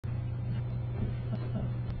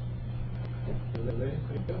I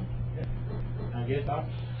guess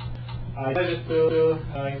I decided to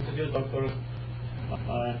introduce Dr.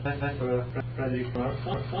 Fredrik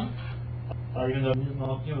Gunnarsson. Even though he's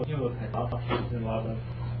not new at WINLAB some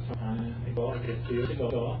time ago, 2 years ago,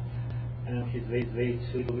 and his way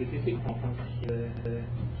to visiting conference, he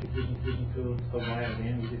didn't to stop by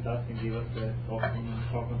again, visit us and give us a talk and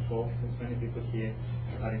show. There's many people here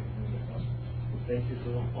are interested in this. Thank you to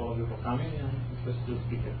all of you for coming and first to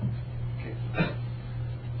speaker. Okay.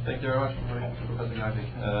 Thank you very much, Professor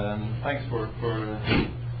Gunnarsson. Thanks for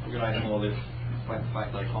organizing all this, despite the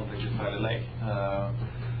fact that the context is fairly late.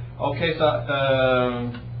 Okay, so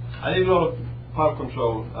I did a lot of power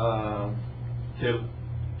control till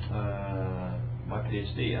my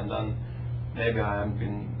PhD, and then maybe I haven't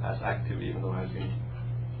been as active, even though I've been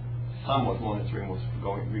somewhat monitoring what's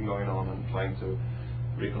been going on and trying to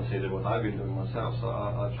reconsider what I've been doing myself. So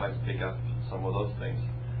I'll try to pick up some of those things.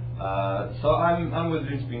 So I'm with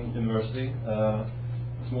Rutgers University, a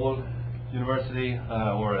small university,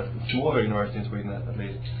 or a smaller university in Sweden at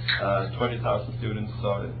least, 20,000 students,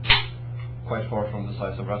 so quite far from the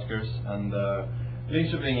size of Rutgers. And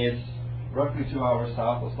Linköping is roughly 2 hours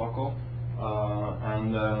south of Stockholm,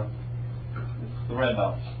 and it's the red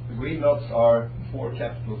dots. The green dots are 4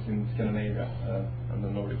 capitals in Scandinavia and the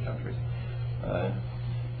Nordic countries.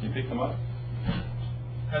 You pick them up?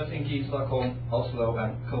 Helsinki, Stockholm, Oslo,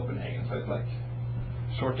 and Copenhagen. So it's like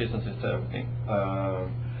short distances to everything.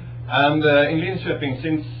 And in Linköping,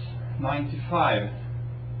 since '95,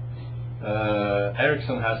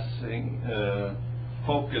 Ericsson has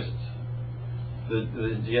focused the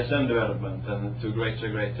GSM development and to a greater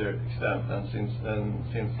extent. And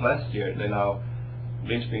since last year,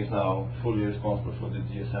 Linköping is now fully responsible for the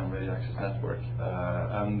GSM radio access network.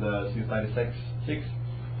 And since '96,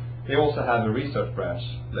 they also have a research branch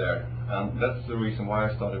there, and that's the reason why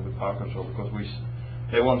I started with power control, because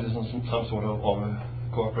they wanted some sort of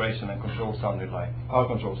cooperation, and power control sounded like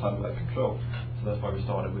control, so that's why we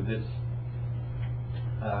started with this.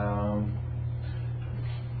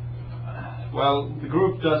 Well, the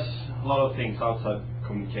group does a lot of things outside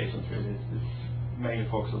communications really. It's mainly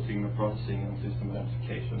focused on signal processing and system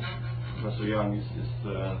identification. Professor Young is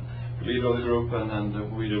the leader of the group,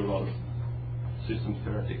 and we do a lot of system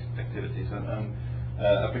theoretic activities and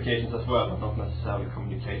applications as well, but not necessarily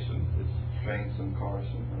communication. It's trains and cars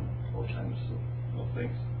and all kinds of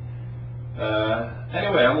things.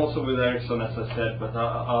 Anyway, I'm also with Ericsson, as I said, but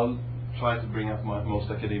I'll try to bring up my most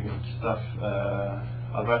academic stuff.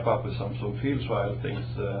 I'll wrap up with some field trial things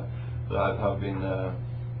that I've been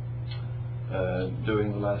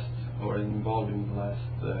doing involved in the last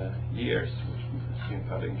years, which has been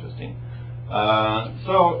fairly interesting.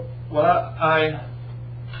 So what I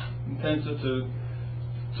intended to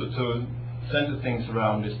center things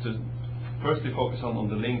around is to firstly focus on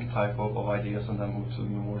the link type of ideas, and then move to the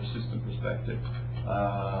more system perspective.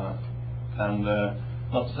 And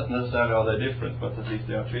not necessarily are they different, but at least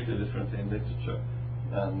they are treated differently in literature.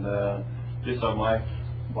 And these are my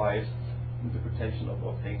biased interpretation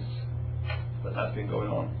of things that have been going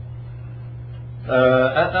on.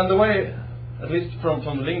 And the way, at least from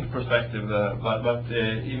the link perspective, but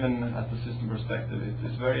even at the system perspective,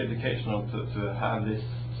 it's very educational to have this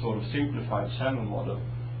sort of simplified channel model.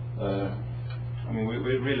 I mean, we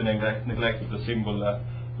really neglected the symbol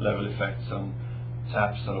level effects and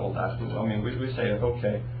taps and all that. I mean, we say that,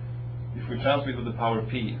 okay, if we transmit with the power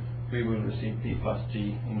P, we will receive P plus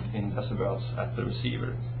G in decibels at the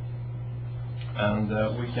receiver. And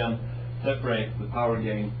we can separate the power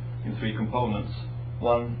gain in 3 components.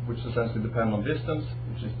 One which essentially depends on distance,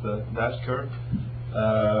 which is the dashed curve,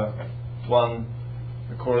 one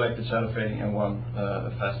a correlated shallow fading, and one a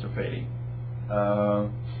faster fading.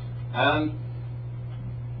 And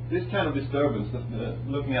this kind of disturbance,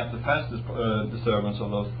 looking at the fastest disturbance of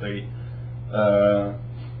those 3,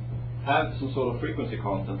 have some sort of frequency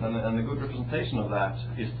content, and a good representation of that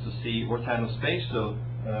is to see what kind of spatial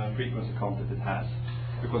frequency content it has,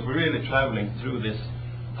 because we're really traveling through this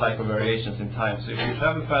type of variations in time. So if you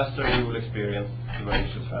travel faster, you will experience the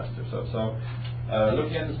variations faster. So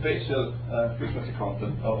looking at the spatial frequency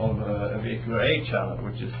content of a vehicular A channel,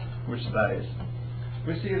 which that is,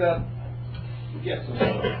 we see that we get some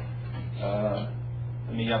sort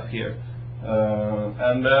of me up here.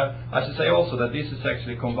 And I should say also that this is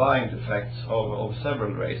actually combined effects of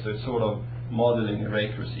several rays, so it's sort of modeling a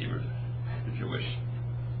rate receiver, if you wish.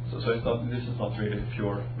 So this is not really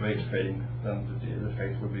pure rate fading, then the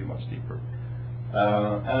effect would be much deeper.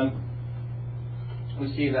 And we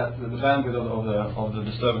see that the bandwidth of the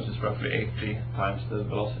disturbance is roughly 80 times the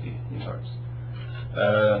velocity in hertz.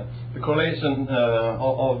 The correlation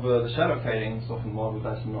of the shadow fading is often modeled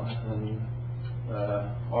as an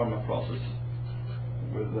ARMA process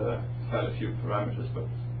with fairly few parameters, but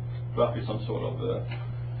roughly some sort of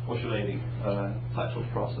oscillating type of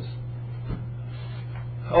process.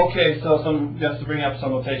 Okay, so just to bring up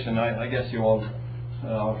some notation, I guess you all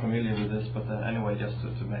are familiar with this, but anyway, just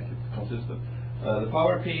to make it consistent. The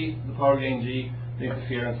power P, the power gain G, the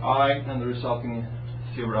interference I, and the resulting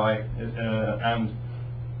silver I,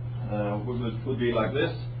 would be like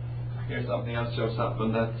this. Here something else shows up,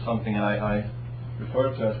 and that's something I refer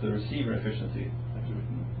to as the receiver efficiency, that's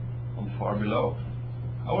written on the far below.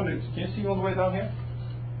 I wonder, can you see all the way down here?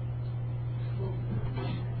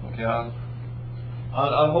 Okay, I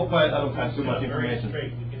hope I don't have too much information.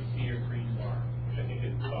 Straight, you can see your green bar, which I think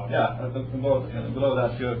is below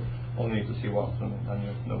that you only need to see one, and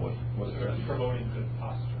you know what it is. Promoting good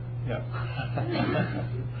posture. Yeah.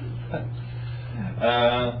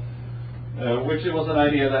 Which was an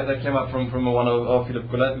idea that came up from one of Philip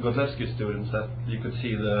Gotlewski's students, that you could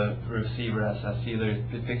see the receiver as either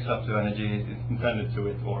it picks up the energy intended to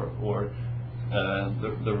it, or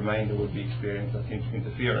the remainder would be experienced as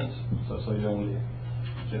interference. So you only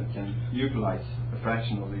can utilize a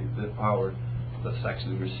fraction of the power that's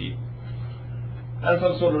actually received. And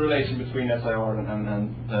some sort of relation between SIR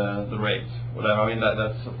and the rate. Whatever. I mean,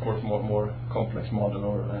 that's of course more complex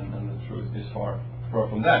model, and the truth is far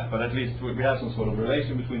from that. But at least we have some sort of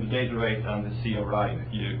relation between the data rate and the CRI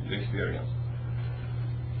that you experience.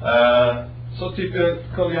 So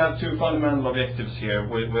typically you have two fundamental objectives here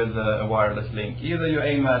with a wireless link. Either you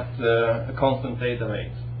aim at a constant data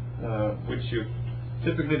rate, which you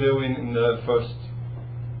typically do in the first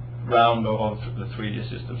round of the 3D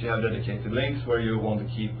systems. You have dedicated links where you want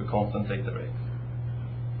to keep a constant data rate.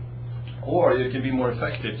 Or you can be more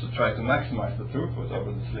effective to try to maximize the throughput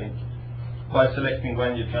over this link by selecting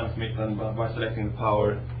when you transmit, and by selecting the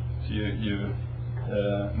power, so you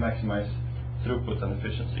maximize throughput and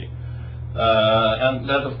efficiency. And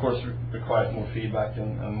that of course requires more feedback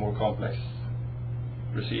and more complex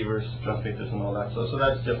receivers, transmitters and all that. So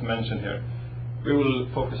that's just mentioned here. We will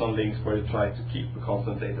focus on links where you try to keep a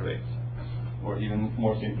constant data rate, or even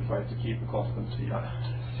more simplified, to keep a constant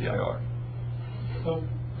CIR. So,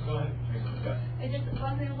 go ahead. I just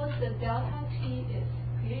wondering what the delta T is.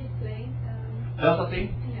 Could you explain? Delta T?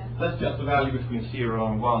 Yeah. That's just the value between 0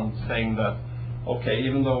 and 1, saying that, okay,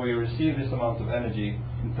 even though we receive this amount of energy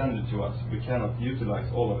intended to us, we cannot utilize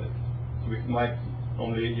all of it. So we might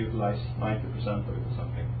only utilize 90% of it or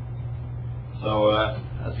something. So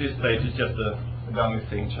at this stage it's just a dummy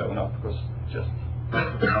thing showing up, because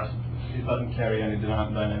it doesn't carry any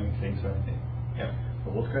dynamic things or anything. Yeah.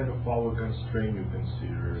 So what kind of power constraint you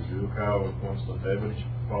consider? Do you have a constant average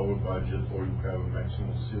power budget, or you have a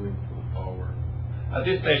maximum ceiling for the power? At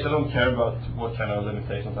this stage I don't care about what kind of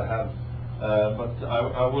limitations I have, but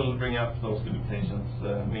I will bring up those limitations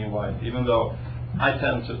meanwhile, even though I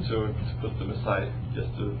tend to put them aside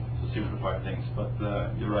just to simplify things. But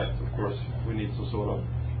you're right, of course, we need some sort of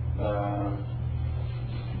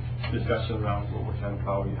discussion around what kind of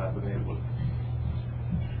power you have available.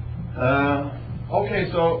 Okay,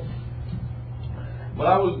 so what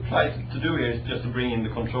I will try to do here is just to bring in the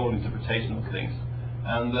control interpretation of things.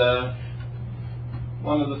 And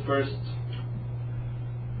one of the first,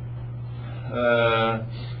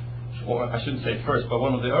 or I shouldn't say first, but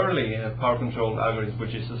one of the early power control algorithms,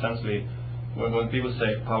 which is essentially, when people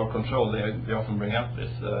say power control, they often bring up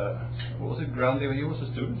this. What was it, Grandi? He was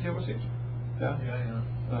a student here, was he? Yeah? Yeah.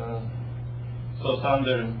 So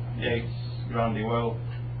Sander, Yates, Grandi, well,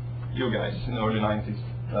 you guys in the early 90s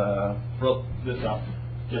brought this up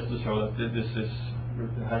just to show that this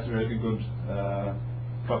has really good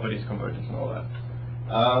properties, convergence and all that.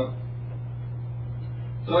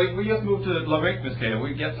 So if we just move to the logarithmic scale,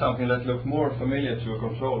 we get something that looks more familiar to a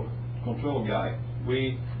control guy.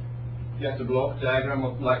 We get a block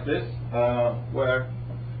diagram like this, where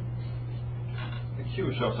the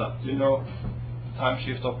Q shows up. You know, time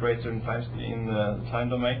shift operator in the time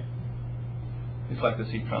domain. It's like the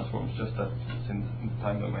C transforms, just that it's in the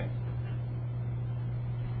time domain.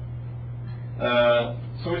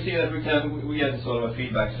 So we see that we get sort of a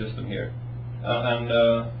feedback system here.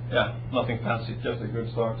 Yeah, nothing fancy, just a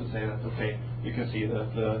good start to say that, okay, you can see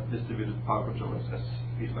that the distributed power control has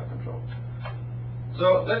feedback control.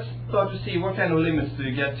 So let's start to see what kind of limits do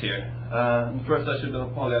you get here. First I should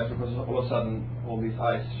apologize, because all of a sudden all these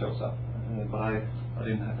eyes shows up, but I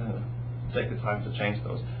didn't take the time to change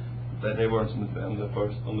those. They weren't on the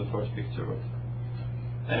first picture, but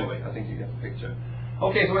anyway, I think you get the picture.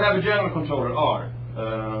 Okay, so we have a general controller R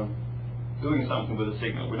doing something with the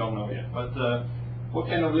signal. We don't know yet, but what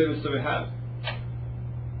kind of limits do we have?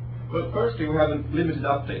 Well, firstly, we have a limited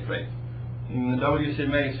update rate. In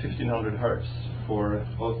WCMA is 1500 Hz for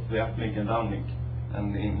both the uplink and downlink,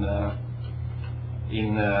 and in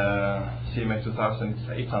CMA 2000 it's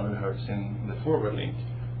 800 Hz in the forward link.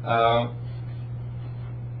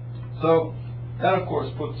 So that of course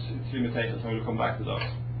puts its limitations, and we'll come back to those.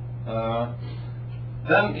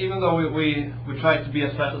 Then, even though we try to be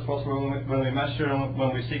as fast as possible when we measure and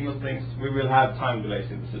when we signal things, we will have time delays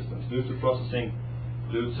in the systems due to processing,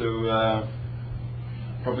 due to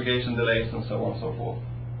propagation delays, and so on and so forth.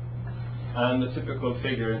 And the typical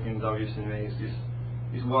figure in WCMA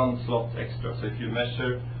is one slot extra. So if you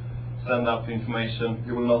measure, send up information,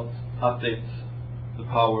 you will not update the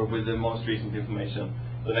power with the most recent information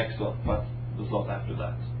the next slot, but the slot after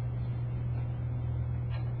that.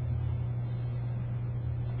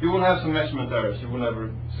 You will have some measurement errors. You will never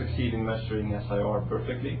succeed in measuring SIR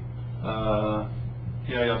perfectly.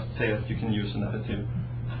 Here I just say that you can use an additive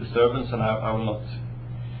disturbance, and I will not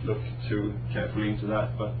look too carefully into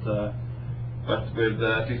that. But with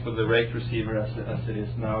at least with the rate receiver as it is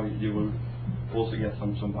now, you will also get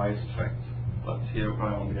some bias effect. But here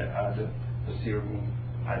I only add a zero mean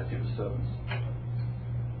additive disturbance.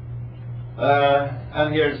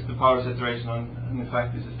 And here's the power saturation, and in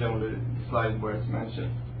fact this is the only slide where it's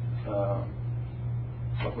mentioned.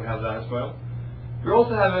 But we have that as well. We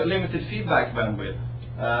also have a limited feedback bandwidth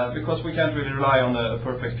because we can't really rely on a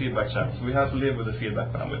perfect feedback channel, so we have to live with the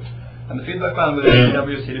feedback bandwidth. And the feedback bandwidth in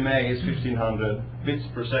WCDMA is 1500 bits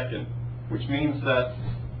per second, which means that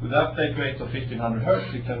with update rate of 1500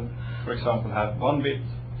 Hz, you can, for example, have 1 bit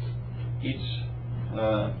each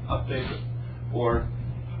updated, or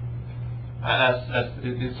as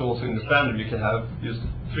it is also in the standard, you can have just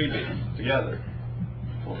 3 bits together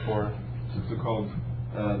to code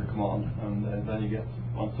the command, and then you get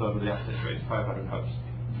 1/3 of the update rate, 500 Hz.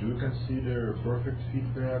 Do you consider perfect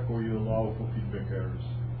feedback, or you allow for feedback errors?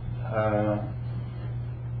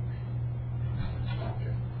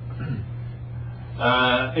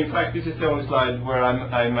 In fact, this is the only slide where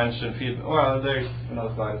I mentioned feedback. Well, there is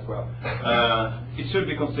another slide as well. It should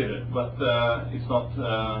be considered, but it's not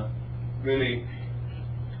really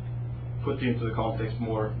put into the context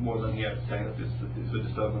more than here, saying that it's a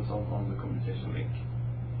disturbance on the communication link.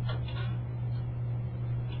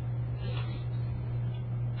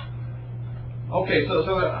 Okay, so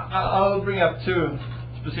I'll bring up 2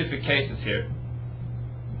 specific cases here.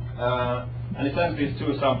 And essentially it's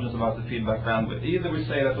 2 assumptions about the feedback bandwidth. Either we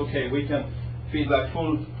say that, okay, we can feedback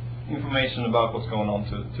full information about what's going on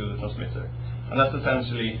to the transmitter. And that's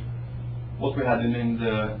essentially what we had in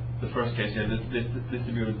the first case here, this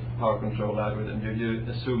distributed power control algorithm. You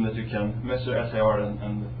assume that you can measure SIR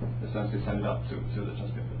and essentially send it up to the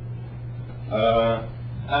transmitter.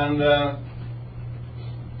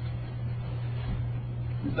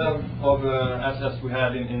 Instead of as we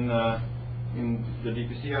had in the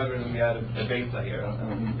DPC algorithm, we had a beta here,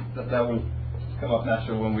 and that will come up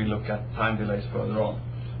naturally when we look at time delays further on.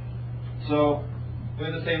 So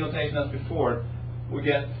with the same notation as before, we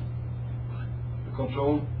get the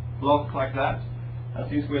control block like that, and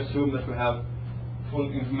since we assume that we have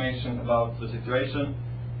full information about the situation,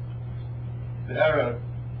 the error,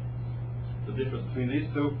 the difference between these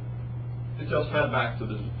 2, is just fed back to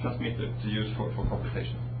the transmitter to use for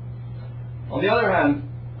computation. On the other hand,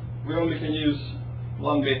 we only can use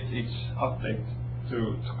 1 bit each update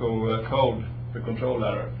to go code the control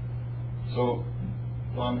error. So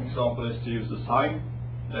one example is to use the sign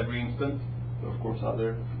every instant. There are of course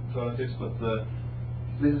other alternatives, but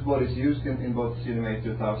this is what is used in both CDMA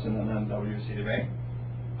 2000 and WCDMA.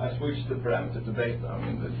 I switched the parameter to beta. I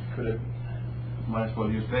mean, might as well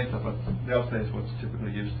use beta, but the alpha is what's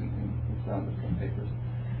typically used in standard papers.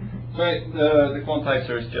 So the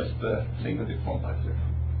quantizer is just a single-bit quantizer.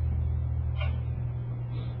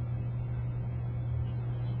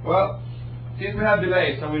 Well, since we have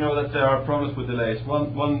delays and we know that there are problems with delays,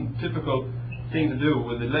 one typical thing to do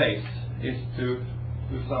with delays is to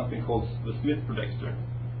do something called the Smith predictor,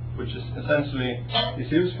 which is essentially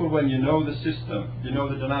is useful when you know the system, you know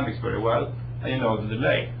the dynamics very well, and you know the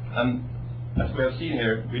delay. And as we have seen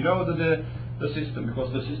here, we know that the system,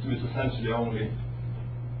 because the system is essentially only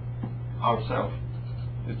ourselves.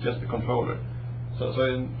 It's just the controller. So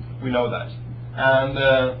we know that. And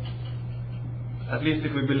at least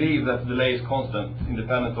if we believe that the delay is constant,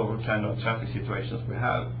 independent of what kind of traffic situations we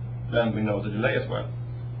have, then we know the delay as well.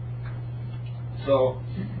 So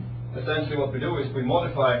essentially what we do is we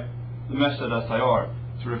modify the measured SIR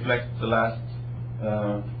to reflect the last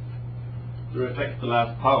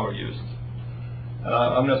power used.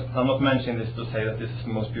 I'm not mentioning this to say that this is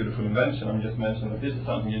the most beautiful invention. I'm just mentioning that this is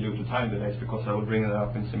something you do to time delays, because I will bring it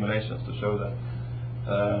up in simulations to show that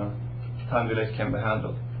time delays can be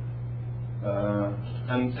handled.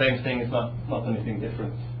 And same thing is not anything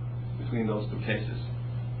different between those two cases.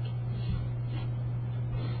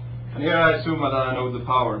 And here I assume that I know the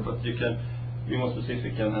power, but you can be more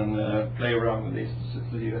specific and play around with this to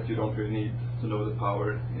see that you don't really need to know the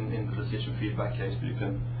power in the decision feedback case, but you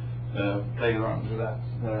can play around with that.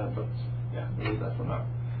 But yeah, we'll leave that for now.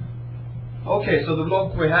 Okay, so the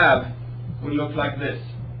block we have will look like this: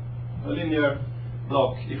 a linear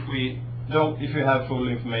block if you have full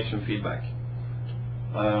information feedback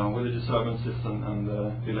with the disturbances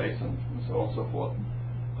and delays and so on and so forth.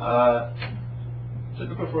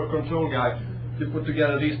 Typical for a control guy, you put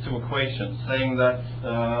together these two equations saying that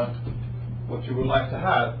what you would like to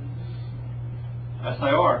have,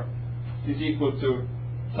 SIR, is equal to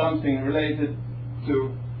something related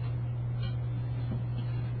to,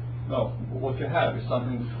 no, what you have is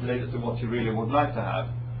something related to what you really would like to have.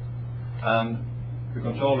 And the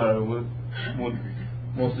controller would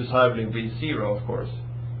most decidedly be 0, of course.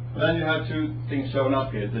 Then you have two things shown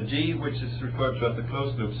up here: the G, which is referred to as the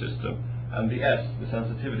closed loop system, and the S, the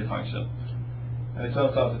sensitivity function. And it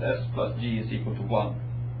turns out that S plus G is equal to 1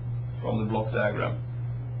 from the block diagram.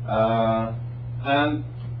 And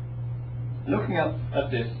looking at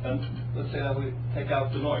this, and let's say that we take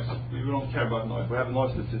out the noise. We don't care about noise. We have a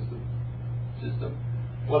noiseless system.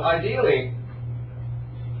 Well, ideally,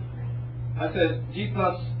 I said G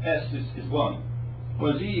plus S is 1.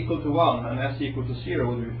 Well, G equal to 1 and S equal to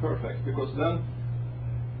 0 would be perfect, because then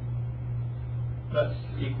that's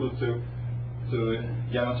equal to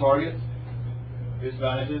gamma target. This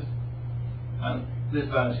vanishes, and this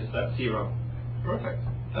vanishes at 0. Perfect.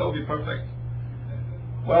 That would be perfect.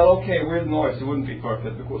 Well, okay, with noise it wouldn't be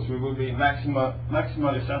perfect, because we will be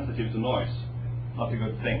maximally sensitive to noise. Not a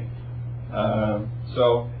good thing.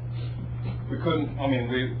 So we couldn't. I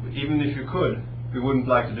mean, even if you could, we wouldn't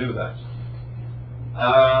like to do that.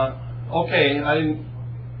 Okay, I didn't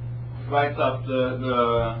write up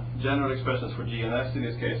the general expressions for G and S in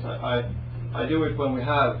this case. I do it when we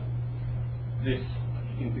have this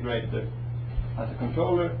integrator as a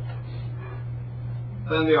controller.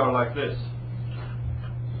 Then they are like this.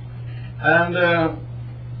 And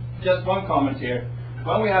just one comment here: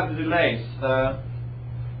 when we have the delays, the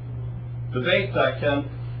data can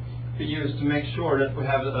be used to make sure that we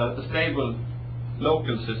have a stable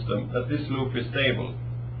local system, that this loop is stable.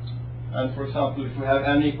 And for example, if we have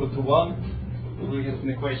n equal to 1, we get an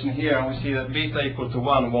equation here, and we see that beta equal to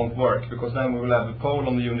 1 won't work, because then we will have a pole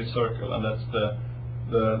on the unit circle, and that's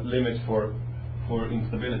the limit for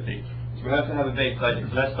instability. So we have to have a beta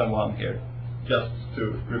less than 1 here, just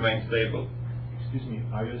to remain stable. Excuse me,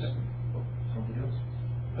 I guess something else?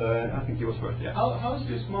 I think it was first, yeah. How is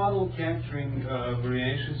this model capturing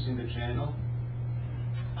variations in the channel?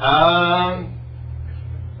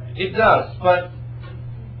 It does, but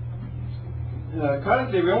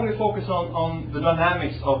currently we only focus on the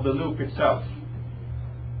dynamics of the loop itself.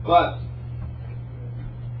 But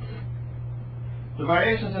the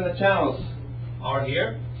variations in the channels are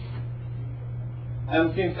here,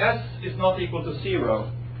 and since S is not equal to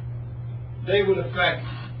 0, they will affect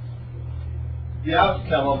the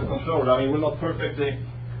outcome of the controller. I mean, we will not perfectly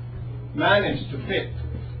manage to fit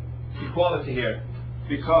equality here,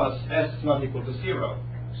 because S is not equal to 0.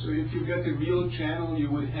 So if you get a real channel, you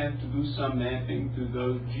would have to do some mapping to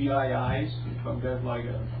those GIIs. If I've got like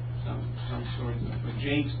some sort of a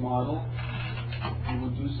Jenks model, you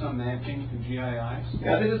would do some mapping to GIIs.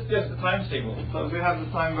 Yeah, this is just a time signal. So we have the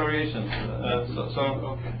time variations.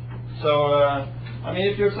 Okay. I mean,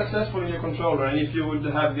 if you're successful in your controller, and if you would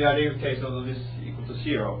have the ideal case of this equal to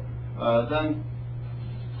 0, then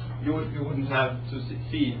you wouldn't have to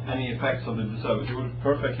see any effects of the disturbance. You would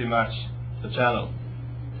perfectly match the channel.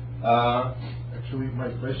 Actually, my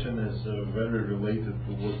question is very related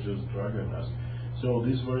to what just Dragan asked. So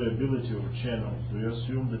this variability of channels, do you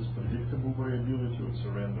assume that's predictable variability or it's a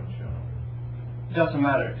random channel? It doesn't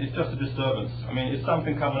matter. It's just a disturbance. I mean, it's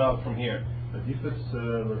something coming out from here. But if it's,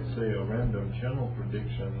 let's say, a random channel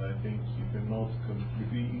prediction, I think you cannot,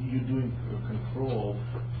 you're doing a control,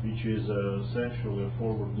 which is essentially a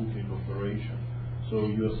forward-looking operation. So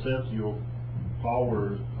you set your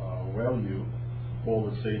power value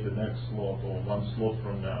for, let's say, the next slot or one slot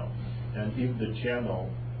from now. And if the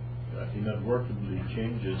channel inadvertently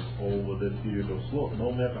changes over that period of slot,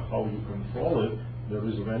 no matter how you control it, there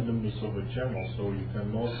is randomness of a channel, so you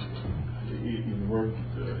cannot invert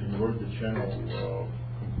the channel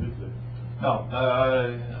completely. No,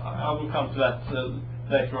 I will come to that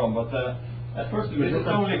later on. But At first, this is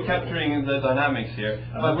only capturing the dynamics here,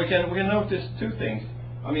 but we can notice two things.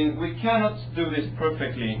 I mean, we cannot do this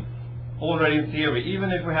perfectly already in theory,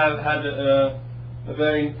 even if we have had a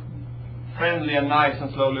very friendly and nice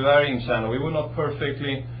and slowly varying channel. We would not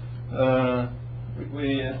perfectly, I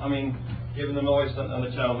mean, given the noise and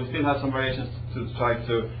the channel, we still have some variations to try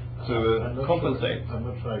to compensate. I'm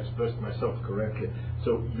not sure I expressed myself correctly.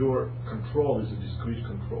 So your control is a discrete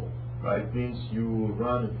control. Right. It means you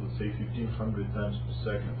run it, let's say, 1500 times per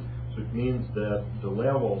second. So it means that the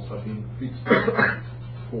levels are being fixed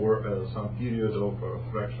for some period of a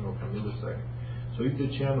fraction of a millisecond. So if the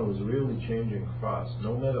channel is really changing fast,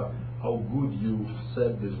 no matter how good you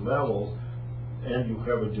set these levels, and you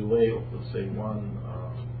have a delay of, let's say, one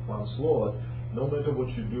slot, no matter what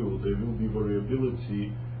you do, there will be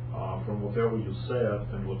variability from whatever you set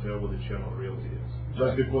and whatever the channel really is.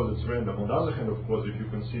 Just because it's random. On the other hand, of course, if you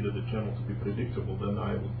consider the channel to be predictable, then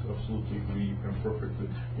I would absolutely agree. You can perfectly,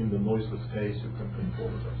 in the noiseless case, you can control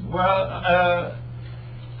it. Absolutely. Well,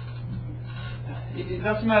 it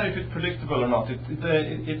doesn't matter if it's predictable or not.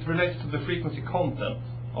 It relates to the frequency content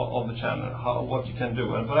of the channel, what you can do.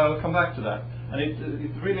 But I will come back to that. And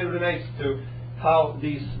it really relates to how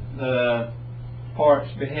these parts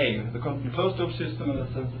behave, the closed loop system and the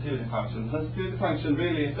sensitivity function. The sensitivity function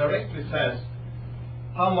really directly says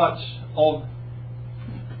how much of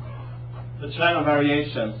the channel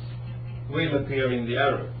variations will appear in the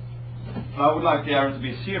error. I would like the error to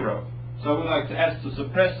be 0. So I would like the S to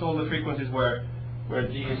suppress all the frequencies where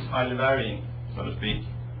G is highly varying, so to speak.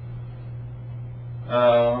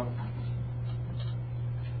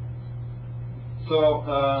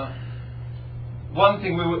 One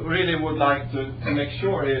thing we really would like to make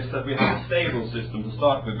sure is that we have a stable system to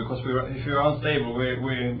start with, because if we're unstable,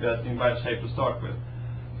 we're in bad shape to start with.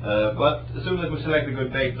 But as soon as we select a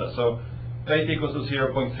good beta, so beta equals to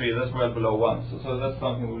 0.3, that's well below 1. So that's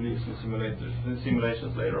something we'll use in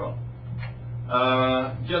simulations later on.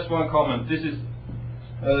 Just one comment. This is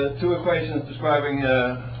two equations describing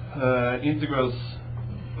integrals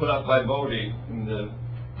put up by Bodie in the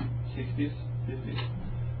 60s, 50s.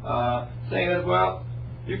 Saying that, well,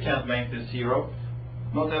 you can't make this 0,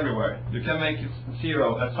 not everywhere. You can make it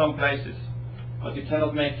 0 at some places, but you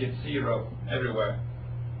cannot make it 0 everywhere,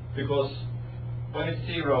 because when it's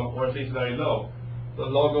 0, or at least very low, the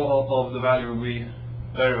log of the value will be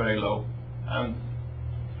very, very low. And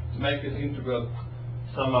to make this integral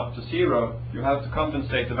sum up to 0, you have to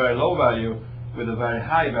compensate the very low value with a very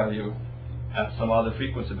high value at some other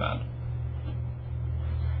frequency band.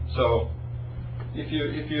 So if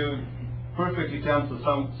you perfectly cancel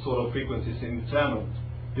some sort of frequencies in the channel,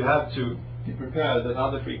 you have to be prepared that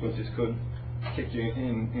other frequencies could kick you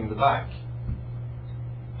in the back.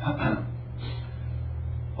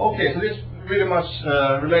 Okay, so this really much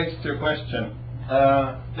relates to your question.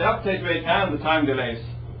 The update rate and the time delays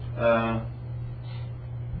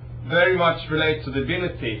very much relate to the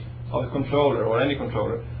ability of the controller, or any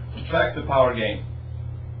controller, to track the power gain.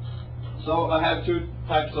 So I have two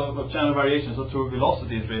types of channel variations, or two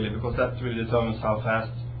velocities really, because that really determines how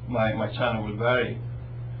fast my channel will vary.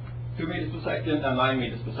 2 meters per second and 9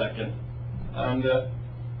 meters per second. And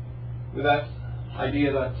with that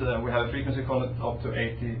idea that we have a frequency content up to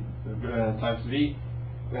 80 times V,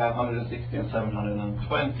 we have 160 and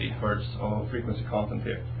 720 Hertz of frequency content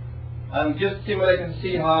here. And just simulating to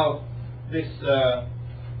see how this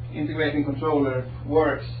integrating controller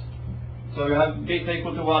works. So you have beta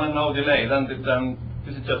equal to 1 and no delay, then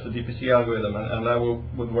this is just a DPC algorithm, and that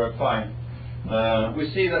would work fine. We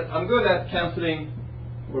see that I'm good at cancelling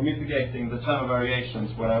or mitigating the channel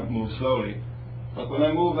variations when I move slowly. But when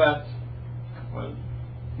I move at, well,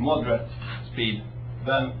 moderate speed,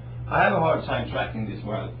 then I have a hard time tracking this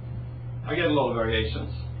well. I get a lot of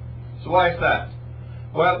variations. So why is that?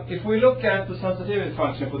 Well, if we look at the sensitivity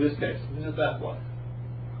function for this case, this is that one,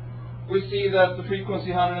 we see that the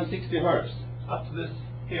frequency 160 Hertz, up to this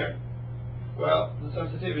here, well, the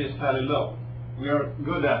sensitivity is fairly low. We are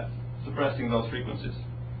good at suppressing those frequencies.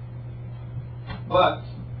 But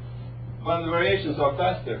when the variations are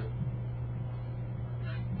faster,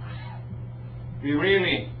 we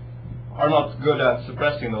really are not good at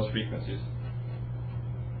suppressing those frequencies.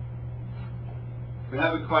 We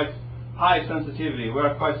have a quite high sensitivity. We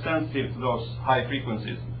are quite sensitive to those high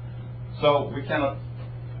frequencies. So we cannot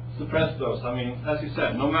suppress those. I mean, as you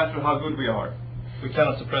said, no matter how good we are, we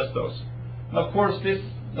cannot suppress those. And of course, this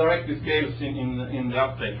directly scales in the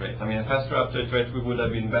update rate. I mean, a faster update rate, we would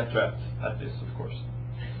have been better at this, of course.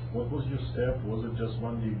 What was your step? Was it just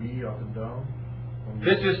 1 dB up and down?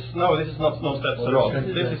 This is not no steps at all. This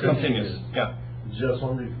is continuous. Yeah. Just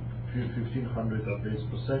only 1500 updates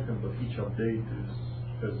per second, but each update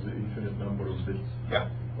has the infinite number of bits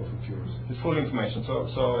of accuracy. It's full information, so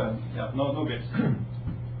yeah, no bits.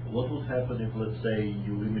 What would happen if, let's say,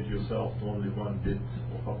 you limit yourself to only 1 bit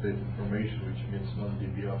of update information, which means 1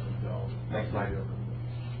 dB up and down? Next slide.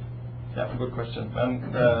 Yeah, good question.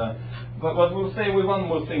 And but we'll say with one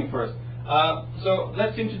more thing first. So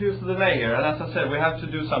let's introduce the delay here. And as I said, we have to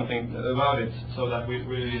do something about it so that we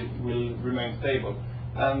will remain stable.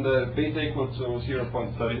 And beta equal to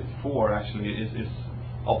 0.34 actually is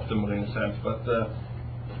optimal in a sense, but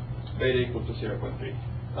beta equal to 0.3.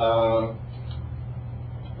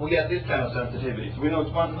 We get this kind of sensitivity. So we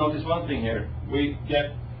notice one thing here. We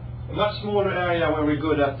get a much smaller area where we're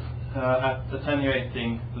good at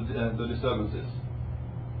attenuating the disturbances.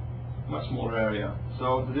 Much smaller area.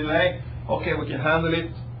 So the delay, okay, we can handle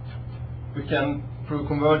it. We can prove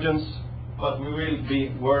convergence, but we will be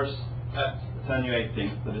worse at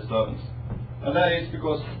attenuating the disturbance. And that is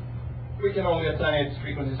because we can only attenuate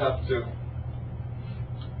frequencies up to,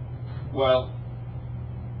 well,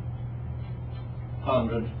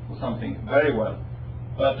 100 or something, very well.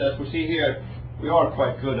 But as we see here, we are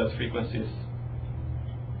quite good at frequencies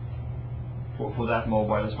for that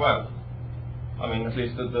mobile as well. I mean, at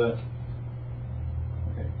least the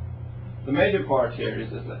major part here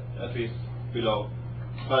is at least below.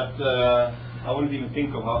 But I wouldn't even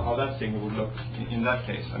think of how that signal would look in that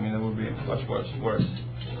case. I mean, it would be much worse.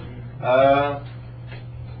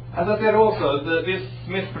 As I said also, this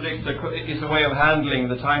Smith predictor is a way of handling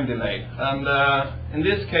the time delay. And in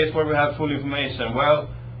this case where we have full information, well,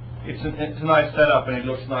 it's a nice setup and it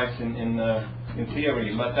looks nice in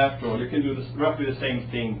theory, but after all, you can do roughly the same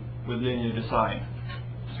thing with linear design.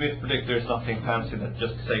 Smith predictor is nothing fancy that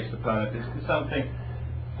just saves the planet. It's something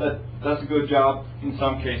that does a good job in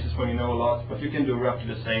some cases when you know a lot, but you can do roughly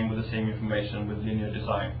the same with the same information with linear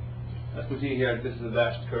design. As we see here, this is a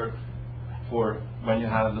dashed curve for when you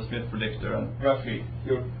have the Smith predictor, and roughly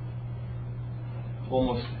you're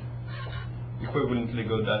almost equivalently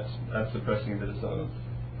good at suppressing the disturbance.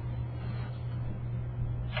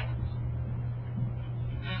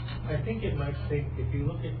 I think it might think, if you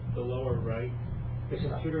look at the lower right, the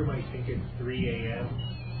computer might think it's 3 a.m.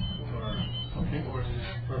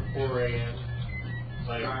 or 4 a.m.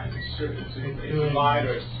 Like It's doing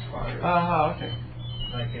virus. Okay.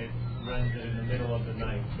 like it runs it in the middle of the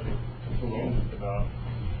night, but it's confused about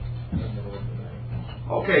the middle of the night.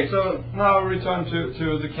 Okay, so now return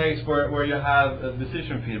to the case where you have a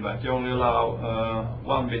decision feedback. You only allow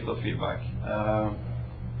 1 bit of feedback.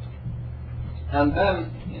 And then,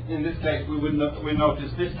 in this case, we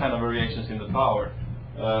notice this kind of variations in the power.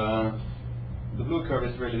 The blue curve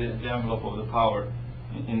is really the envelope of the power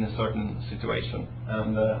in a certain situation,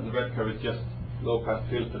 and the red curve is just low-pass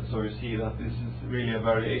filtered. So you see that this is really a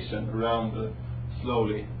variation around the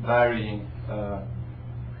slowly varying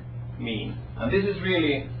mean. And this is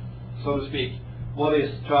really, so to speak, what is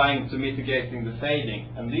trying to mitigating the fading.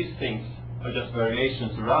 And these things are just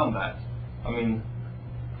variations around that. I mean,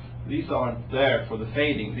 these aren't there for the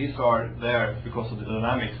fading. These are there because of the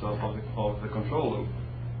dynamics of the control loop.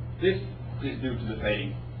 This is due to the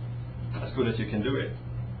fading, as good as you can do it.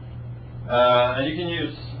 And you can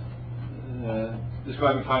use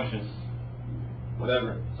describing functions,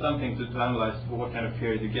 whatever, something to analyze what kind of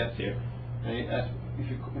period you get here.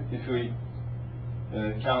 If we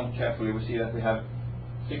count carefully, we see that we have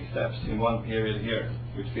 6 steps in one period here,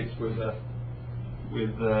 which fits with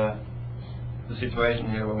the situation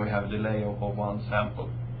here when we have a delay of 1 sample.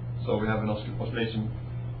 So we have an oscillation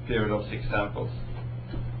period of 6 samples.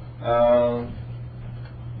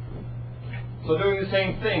 So doing the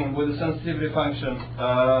same thing with the sensitivity function,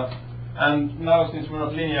 and now since we're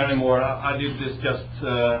not linear anymore, I did this just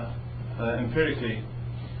empirically,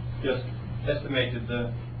 just estimated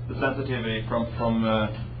the sensitivity from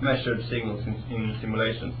measured signals in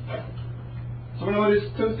simulation. So we notice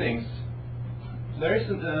 2 things. There is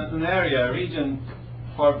an area, a region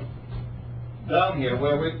far down here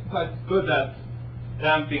where we're quite good at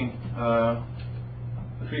damping the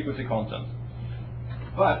frequency content.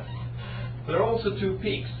 But there are also 2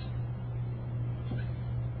 peaks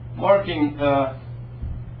marking a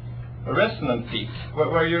resonant peak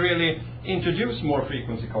where you really introduce more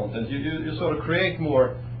frequency content. You sort of create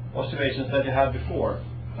more oscillations than you had before.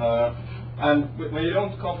 And when you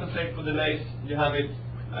don't compensate for delays, you have it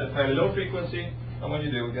at a fairly low frequency, and when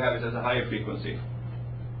you do, you have it at a higher frequency.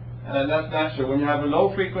 And that's natural. When you have a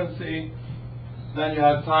low frequency, then you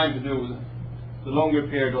have time to do the longer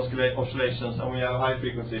period oscillations, and when you have a high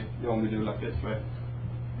frequency, you only do like this, right?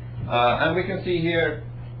 And we can see here,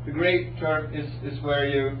 the gray curve is where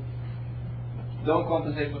you don't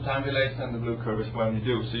compensate for time delays, and the blue curve is when you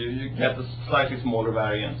do. So you get a slightly smaller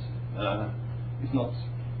variance. It's not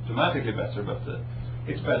dramatically better, but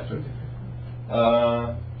it's better.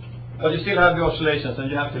 But you still have the oscillations, and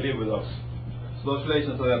you have to live with those. So the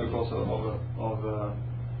oscillations are there because of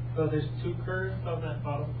So there's two curves on that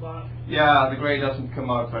bottom plot? yeah, the gray doesn't come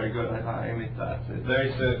out very good, I admit that. There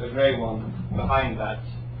is a gray one behind that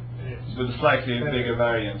with a slightly bigger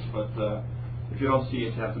variance, but if you don't see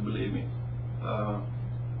it, you have to believe me. So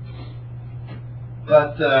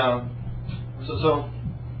what's the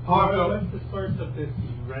source of this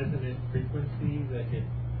resonant frequency that hits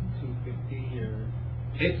 250 or?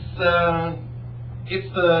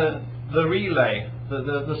 It's the relay,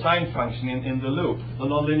 the sine function in the loop, the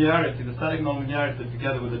nonlinearity, the static nonlinearity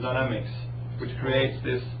together with the dynamics, which creates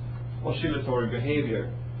this oscillatory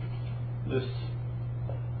behavior, this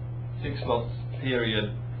 6-slot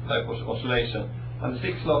period type of oscillation. And the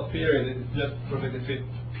 6-slot period is just perfectly fit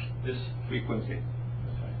this frequency.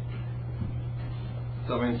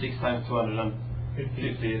 So I mean 6 times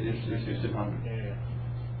 250 is 1500. Yeah.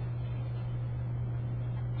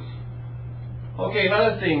 Okay,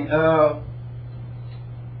 another thing.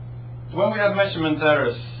 When we have measurement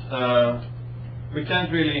errors, we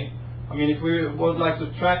can't really. I mean, if we would like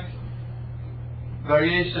to track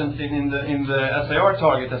variations in the SIR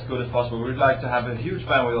target as good as possible, we'd like to have a huge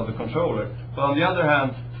bandwidth of the controller. But on the other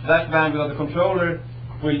hand, that bandwidth of the controller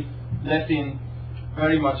will let in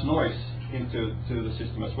very much noise into the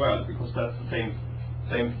system as well, because that's the same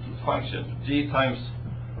function. G times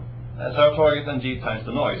SIR target and G times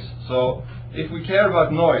the noise. So if we care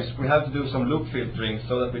about noise, we have to do some loop filtering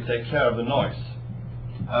so that we take care of the noise.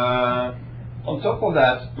 On top of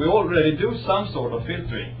that, we already do some sort of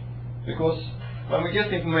filtering, because when we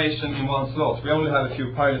get information in one slot, we only have a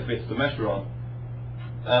few pilot bits to measure on.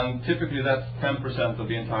 And typically that's 10% of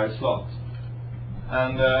the entire slot.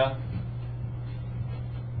 And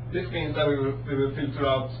this means that we will filter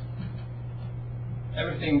out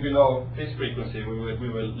everything below this frequency we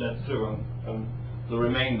will let through, and the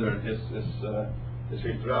remainder is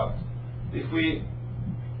filtered out. If we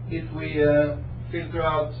filter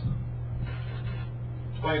out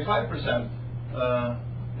 25%,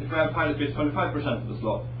 if we have pilot bits 25% of the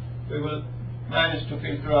slot, we will manage to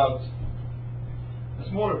filter out a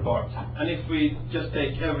smaller part. And if we just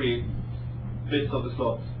take every bit of the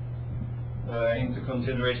slot into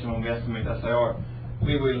consideration when we estimate SIR,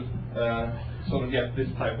 we will sort of get this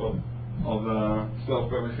type of slope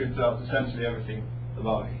where we filter out essentially everything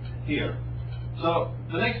above here. So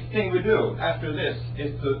the next thing we do after this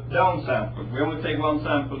is to downsample. We only take one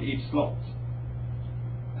sample each slot.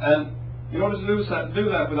 And in order to do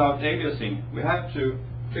that without aliasing, we have to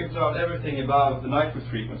filter out everything above the Nyquist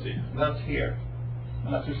frequency. That's here.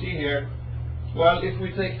 And as you see here, well, if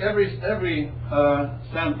we take every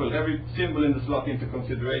sample, every symbol in the slot into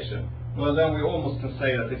consideration, well, then we almost can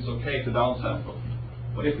say that it's okay to downsample.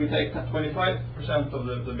 But if we take 25%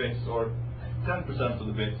 of the bits or 10% of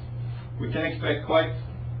the bits, we can expect quite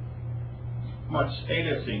much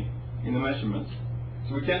aliasing in the measurements.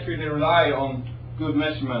 So we can't really rely on good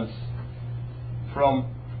measurements from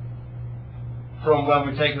when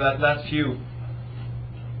we take that last few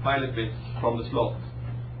pilot bits from the slot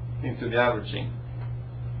into the averaging.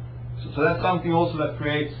 So that's something also that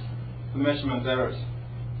creates the measurement errors.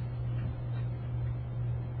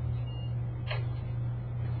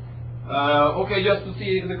 Okay, just to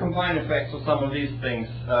see the combined effects of some of these things.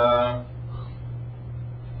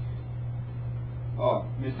 Oh,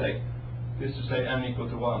 mistake. This should say n equal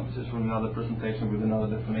to 1. This is from another presentation with another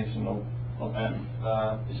definition of n.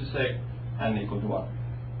 This should say n equal to 1.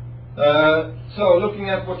 So looking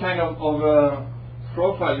at what kind of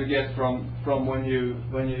profile you get from when you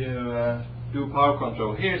do power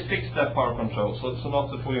control. Here is fixed step power control, so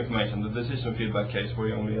not the full information, the decision feedback case where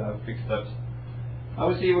you only have fixed steps. I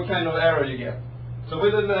will see what kind of error you get. So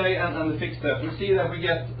with the delay and the fixed step, we see that we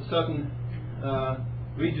get a certain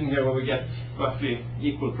region here where we get roughly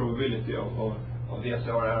equal probability of the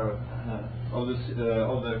SIR error, of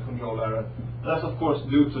the control error. That's of course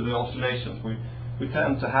due to the oscillations. We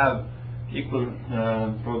tend to have equal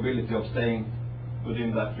probability of staying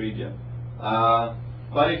within that region.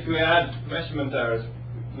 But if we add measurement errors,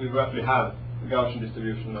 we roughly have the Gaussian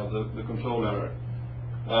distribution of the control error.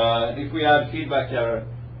 If we add feedback error,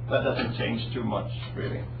 that doesn't change too much,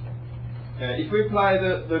 really. If we apply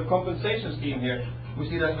the compensation scheme here, we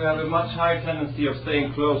see that we have a much higher tendency of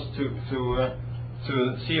staying close to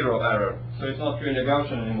zero error. So it's not really a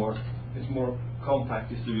Gaussian anymore, it's more compact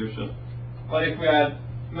distribution. But if we add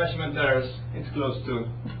measurement errors, it's close to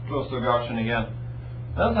a Gaussian again.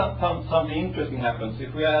 Then something interesting happens.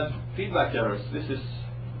 If we add feedback errors, this is,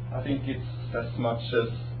 I think it's as much as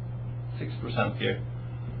 6% here.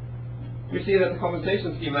 We see that the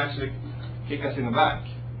compensation scheme actually kicks us in the back.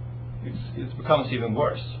 It becomes even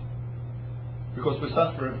worse, because we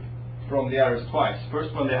suffer from the errors twice.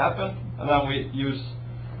 First when they happen, and then we use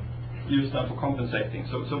them for compensating.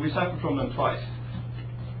 So we suffer from them twice.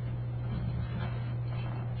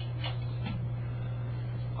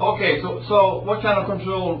 Okay, so what kind of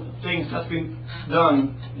control things has been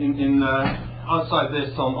done in outside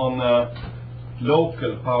this on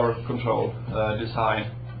local power control design?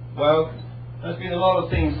 Well, there's been a lot of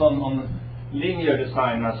things on linear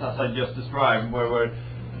design, as I just described, where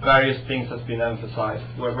various things has been emphasized,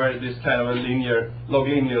 where this kind of a log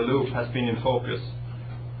linear loop has been in focus.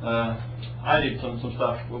 I did some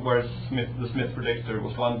stuff where the Smith predictor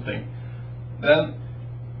was one thing. Then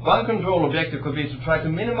one control objective could be to try to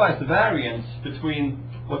minimize the variance between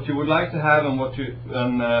what you would like to have and what you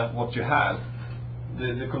have.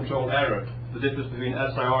 The control error, the difference between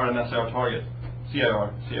SIR and SIR target,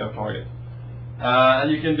 CIR target. And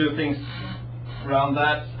you can do things around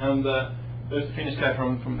that. And there's a Finnish guy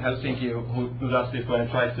from Helsinki who does this when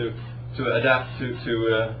he tries to adapt to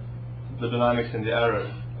the dynamics in the error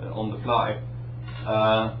on the fly.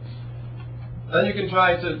 Then you can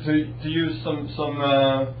try to use some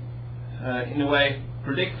in a way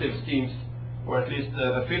predictive schemes, or at least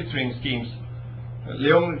filtering schemes.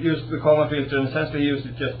 Leon used the comma filter and essentially used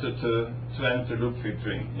it just to enter loop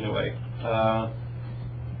filtering in a way.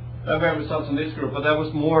 We have results in this group, but that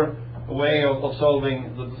was more a way of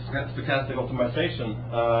solving the stochastic optimization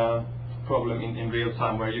problem in real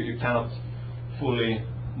time, where you cannot fully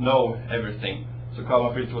know everything. So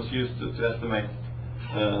comma filter was used to estimate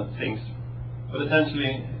things, but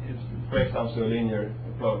essentially it breaks down to a linear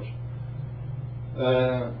approach.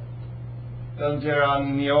 Then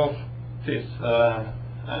Geranioftis,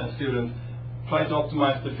 a student, try to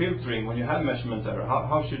optimize the filtering when you have measurement error.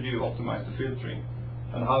 How should you optimize the filtering,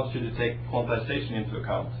 and how should you take quantization into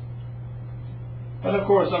account? And of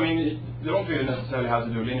course, I mean, you don't really necessarily have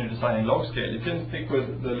to do linear design in log scale. You can stick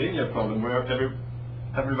with the linear problem, where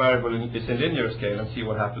every variable is in linear scale, and see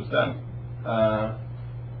what happens then.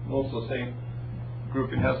 Also, same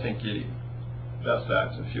group in Helsinki does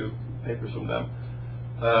that. A few papers from them.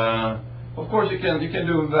 Of course, you can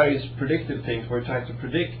do various predictive things where you try to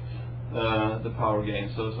predict the power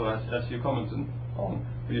gain. So as you commented on,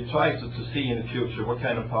 you try to see in the future what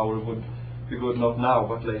kind of power would be good, not now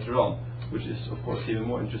but later on, which is of course even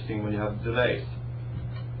more interesting when you have delays.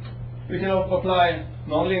 We can apply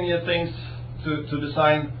nonlinear things to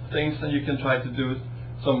design things, and you can try to do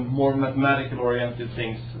some more mathematical oriented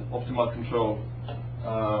things, optimal control.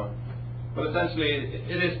 But essentially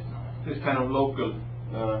it is this kind of local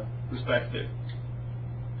perspective.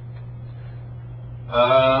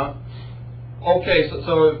 Okay,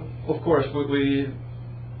 so of course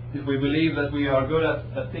if we believe that we are good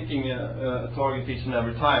at picking a target each and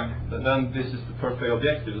every time, then this is the perfect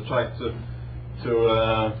objective, to try to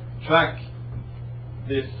track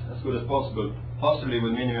this as good as possible, possibly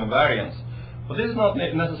with minimum variance. But this is not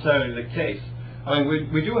necessarily the case. I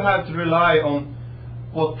mean, we do have to rely on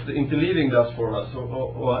what the interleaving does for us,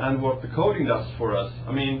 and what the coding does for us.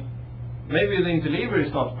 I mean, maybe the interleaver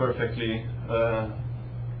is not perfectly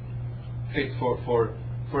fit for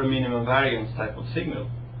a minimum variance type of signal.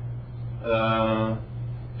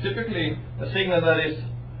 Typically, a signal that is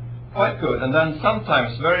quite good, and then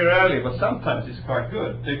sometimes, very rarely, but sometimes it's quite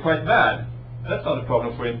good, they're quite bad. That's not a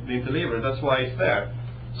problem for the interleaver. That's why it's there.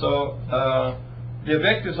 So the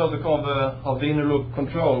objectives of the inner loop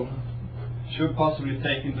control should possibly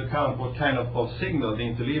take into account what kind of signal the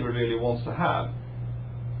interleaver really wants to have.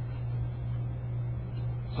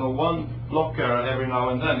 So one block error every now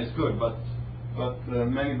and then is good, but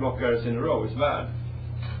many block errors in a row is bad.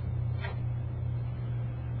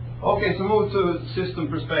 Okay, so move to system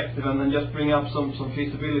perspective and then just bring up some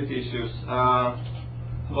feasibility issues. A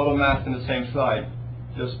lot of math in the same slide.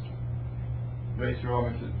 Just raise your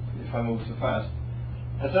arm if I move too fast.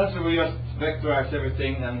 Essentially, we just vectorize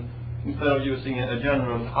everything, and instead of using a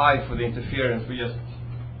general I for the interference, we just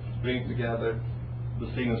bring together the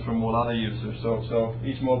signals from all other users. So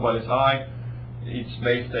each mobile is I, each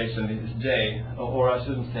base station is J, or I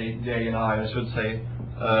shouldn't say J and I should say,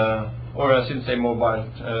 or I shouldn't say mobile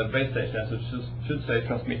base station, I should say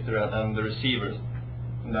transmitter and the receivers.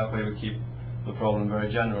 And that way we keep the problem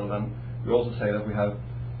very general. And we also say that we have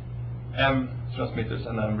M transmitters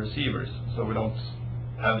and M receivers, so we don't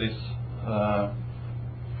have this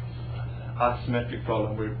asymmetric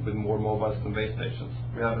problem with more mobiles than base stations.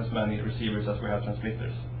 We have as many receivers as we have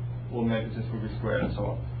transmitters. all matrices will be square and so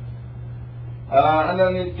on. And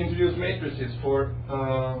then introduce matrices for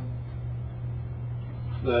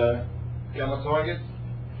the gamma target,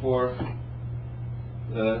 for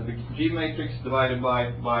the G matrix divided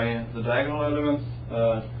by the diagonal elements.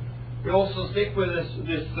 We also stick with this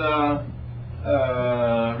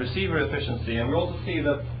receiver efficiency, and we also see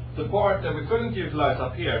that the part that we couldn't utilize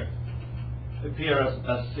up here appear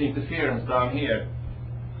as interference down here.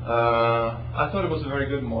 I thought it was a very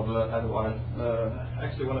good model at a while.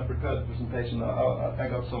 Actually, when I prepared the presentation, I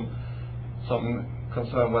got some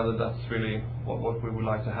concern whether that's really what we would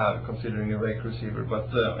like to have, considering a rake receiver. But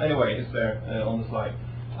anyway, it's there on the slide.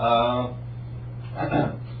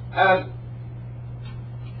 And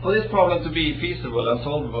for this problem to be feasible and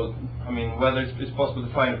solvable, I mean, whether it's possible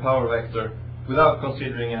to find a power vector without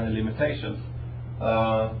considering any limitations,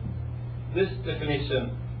 this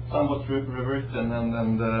definition, somewhat rewritten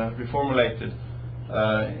and reformulated,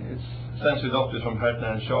 it's essentially adopted from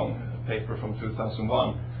Hertner and Chong, a paper from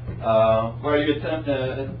 2001, where you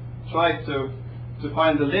try to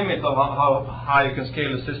find the limit of how high you can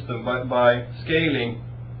scale a system by scaling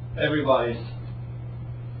everybody's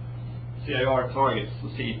CIR targets to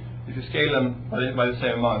see if you scale them by the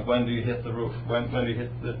same amount, when do you hit the roof, when do you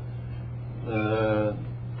hit the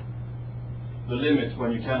limit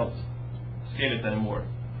when you cannot scale it anymore,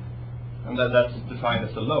 and that's defined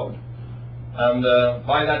as a load. And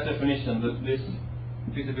by that definition, this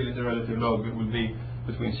feasibility relative load will be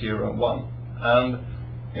between 0 and 1. And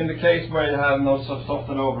in the case where you have no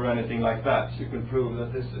soften over or anything like that, you can prove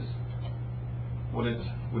that this is what it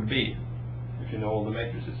would be if you know all the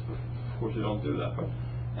matrices. Of course, you don't do that, but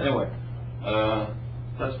anyway,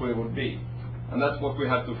 that's what it would be, and that's what we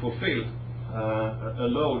have to fulfill: a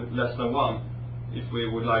load less than 1, if we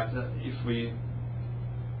would like to, if we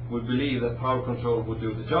would believe that power control would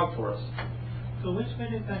do the job for us. So which way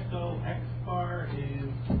does that go? X bar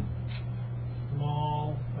is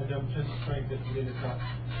small. Like I'm just trying to figure this out.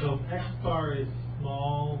 So if X bar is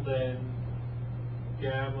small, then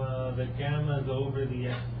gamma. The gammas over the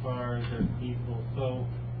X bars are equal. So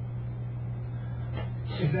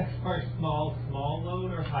is X bar small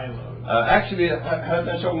load or high load? Actually, Hertner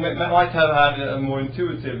and Chong might have had a more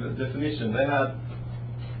intuitive definition. They had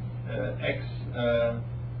X.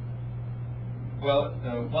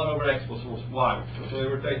 1 over X was Y. So they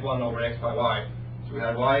replaced 1 over X by Y. So we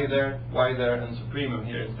had Y there, and supremum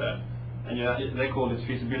here instead. And they call this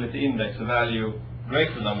feasibility index a value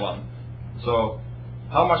greater than 1. So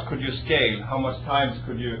how much could you scale? How much times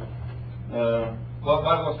could you,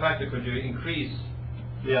 what factor could you increase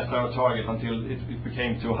the SR target until it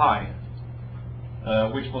became too high?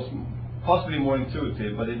 Which was possibly more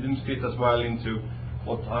intuitive, but it didn't fit as well into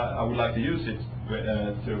what I would like to use it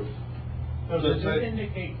to. So does this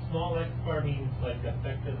indicate small X bar means like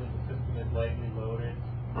effectively the system is lightly loaded?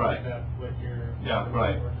 Right. Is that what you're... Yeah,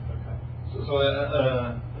 right. Okay. So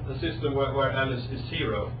a system where L is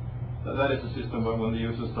 0, that is a system where when the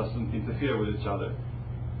users doesn't interfere with each other.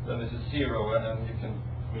 Then this is 0, and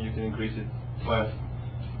you can increase it by as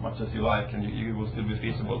much as you like, and you will still be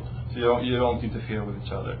feasible. So you don't interfere with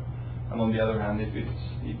each other. And on the other hand, if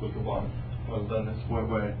it's equal to 1, well, then it's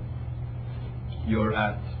where you're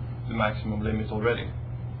at the maximum limit already.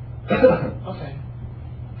 Okay.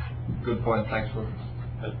 Good point. Thanks for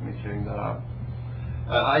helping me clearing that out.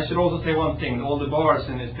 I should also say one thing. All the bars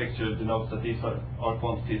in this picture denote that these are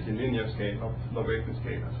quantities in linear scale, not logarithmic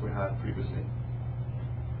scale, as we had previously.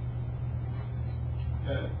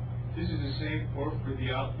 This is the same for the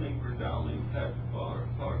uplink or downlink type of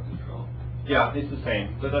power control. Yeah, it's the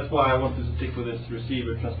same. So that's why I wanted to stick with this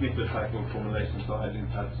receiver transmitter type of formulation, so I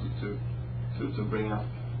didn't have to bring up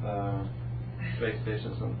base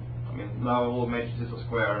stations. And I mean, now all matrices are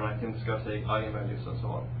square, and I can discuss eigenvalues and so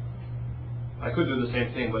on. I could do the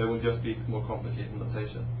same thing, but it would just be more complicated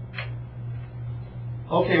notation.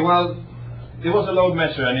 Okay, well, it was a load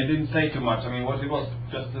measure, and it didn't say too much. I mean, it was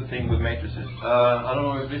just the thing with matrices. I don't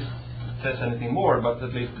know if this says anything more, but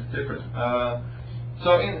at least it's different.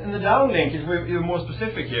 So in the downlink, if we're more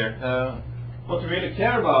specific here, what we really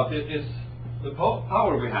care about is the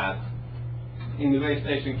power we have in the base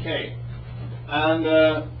station K. And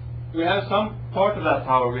we have some part of that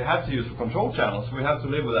power we have to use for control channels. We have to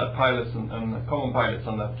live with that, pilots and common pilots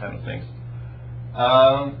and that kind of things.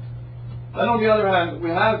 Then on the other hand, we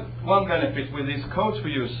have one benefit with these codes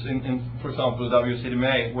we use in for example,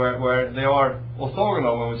 WCDMA, where they are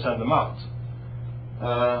orthogonal when we send them out.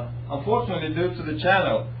 Unfortunately, due to the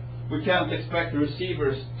channel, we can't expect the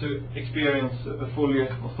receivers to experience a fully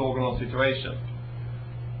orthogonal situation.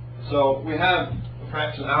 So we have a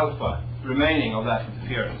fraction alpha remaining of that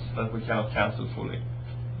interference that we cannot cancel fully.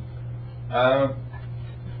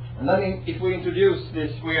 And then if we introduce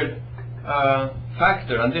this weird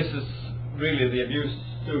factor, and this is really the abuse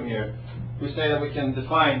soon here, we say that we can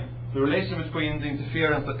define the relation between the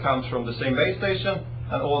interference that comes from the same base station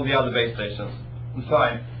and all the other base stations. And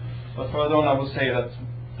fine. But further on I will say that,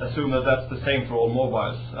 assume that that's the same for all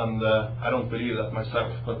mobiles, and I don't believe that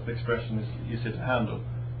myself, but the expression is easy to handle.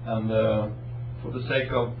 And for the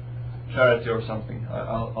sake of charity or something,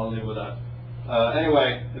 I'll live with that.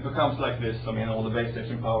 Anyway, it becomes like this. I mean, all the base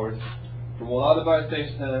station powers from all other base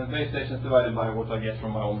stations divided by what I get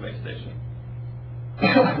from my own base station.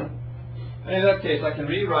 And in that case, I can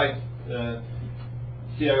rewrite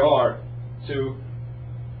CIR to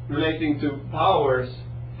relating to powers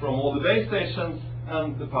from all the base stations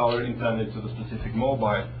and the power intended to the specific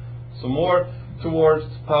mobile. So more towards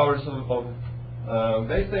powers of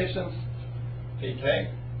base stations, PK,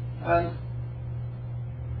 and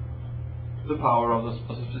the power of the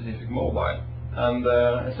specific mobile. And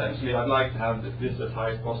essentially I'd like to have this as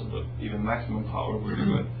high as possible, even maximum power would be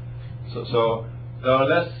good. So there are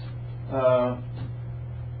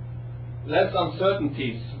less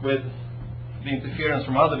uncertainties with the interference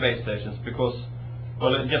from other base stations, because,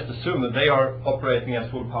 well, let's just assume that they are operating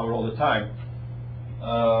at full power all the time.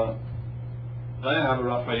 Then I have a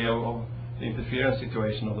rough idea of the interference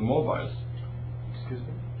situation of the mobiles. Excuse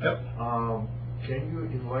me? Yep. Can you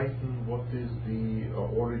enlighten what is the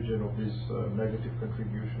origin of this negative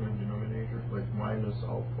contribution in denominator, like minus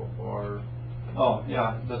alpha bar? Oh,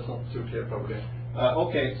 yeah, that's not too clear probably.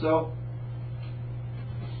 Okay, so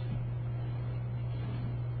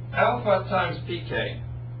alpha times pk.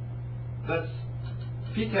 That's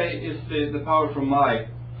pk is the power from my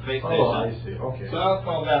base station. Oh, I see. Okay. So alpha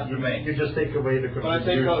of that remains. You just take away the But I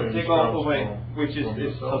contribution. take off away, which is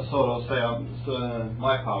from sort of say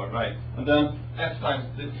my power, right? And then f times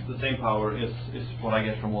the same power is what I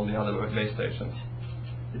get from all the other base stations.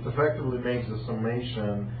 It effectively makes the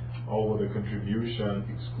summation over the contribution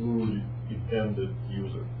exclude intended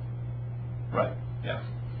user. Right. Yeah.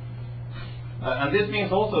 And this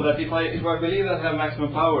means also that if I believe that I have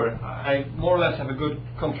maximum power, I more or less have a good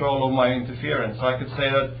control of my interference. So I could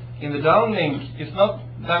say that in the downlink, it's not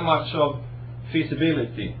that much of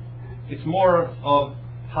feasibility. It's more of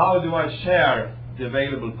how do I share the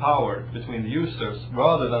available power between the users,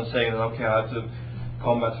 rather than saying that, okay, I have to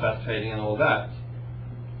combat fast fading and all that.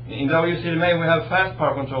 In WCDMA we have fast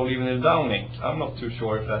power control even in the downlink. I'm not too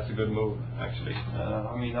sure if that's a good move, actually.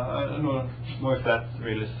 I mean, I don't know if that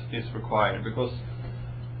really is required, because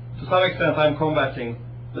to some extent I'm combating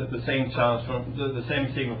the same channels from the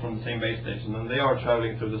same signal from the same base station, and they are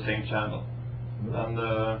traveling through the same channel. No, And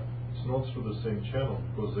it's not through the same channel,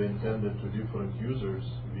 because they intended to different users,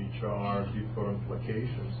 which are different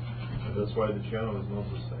locations, and that's why the channel is not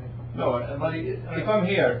the same. no, but if I'm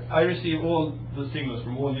here, I receive all the signals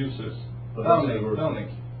from all users. But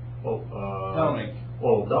Downlink. Oh, Downlink.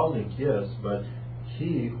 Well, downlink, yes, but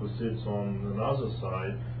he who sits on another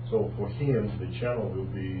side, so for him the channel will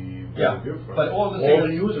be very different. But all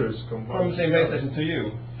the users come from the same base station to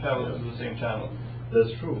you travel through the same channel. That's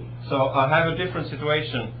true. So I have a different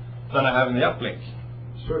situation than I have in the uplink,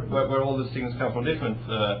 Certainly. where all the signals come from different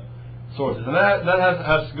sources, and that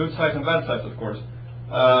has good sides and bad sides, of course.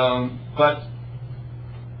 But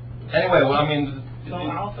anyway, well, I mean. So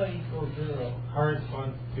alpha equals 0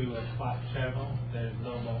 corresponds to a flat channel. There's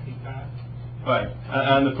no multipath. Right,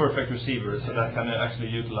 and the perfect receiver, so that can actually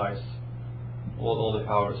utilize all the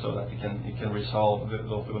power, so that it can resolve the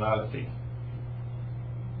orthogonality.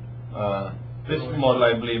 This model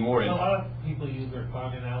I believe more in. A lot of people use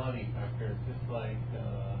orthogonality factor. It's just like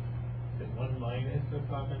is it 1 minus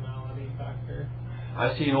orthogonality factor?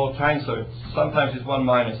 I see in all kinds of it. Sometimes it's 1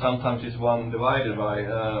 minus, sometimes it's 1 divided by.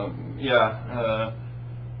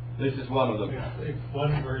 This is one of them. It's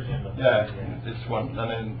one version of Yeah, it. it's one.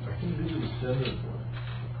 And then I think this is the standard one.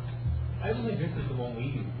 I don't think this is the one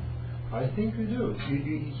we use. I think we do.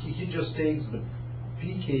 He just takes the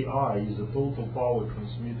PKI is the total power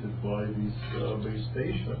transmitted by this base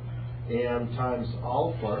station, and times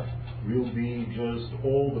alpha will be just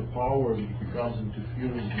all the power which becomes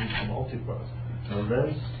interfering with the multipath. And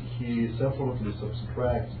then he separately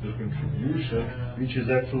subtracts the contribution, which is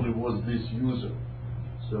actually was this user.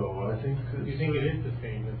 So I think You think it is the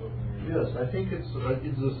same as what we use? yes, I think it's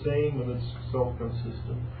the same and it's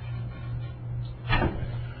self-consistent.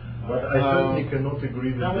 But I certainly cannot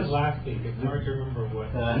agree with That was this. last week. It's hard to remember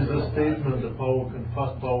what. This is a statement that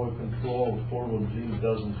fast power control of forward gene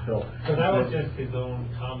doesn't help. So that was just his own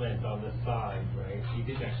comment on the side, right? He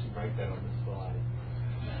didn't actually write that on the slide.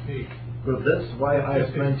 See, But that's why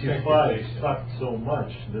That's just I-25 speculation. sucked so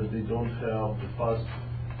much that they don't have the fast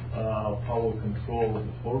power control of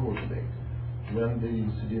the forward link. When the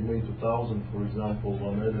CDMA 2000, for example,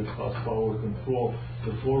 on added fast power control,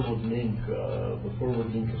 the forward link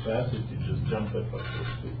capacity just jumped by factor of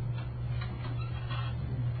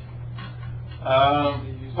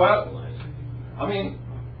 2. Well, I mean,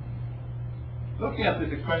 looking at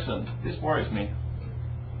this expression, this worries me.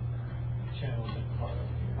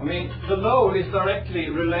 I mean, the load is directly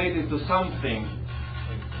related to something,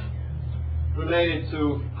 related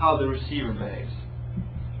to how the receiver behaves.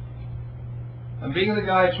 And being the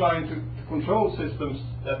guy trying to control systems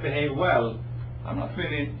that behave well, I'm not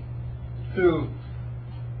really too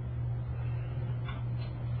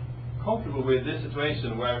comfortable with this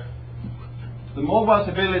situation where the mobile's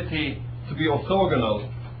ability to be orthogonal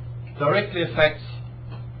directly affects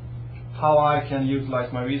how I can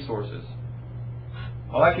utilize my resources.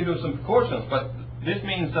 Well, I can do some precautions, but this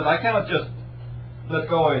means that I cannot just let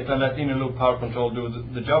go of it and let inner loop power control do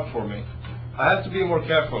the job for me. I have to be more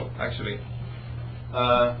careful, actually.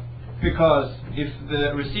 Because if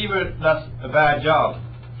the receiver does a bad job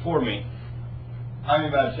for me, I'm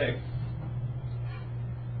in bad shape.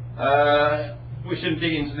 We shouldn't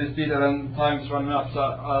dig into this detail, and time's running up, so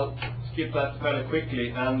I'll skip that fairly quickly.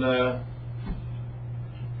 And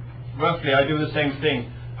roughly, I do the same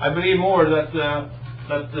thing. I believe more that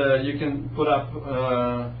you can put up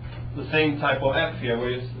the same type of F here,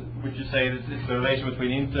 which you say is the relation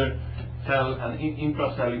between inter-cell and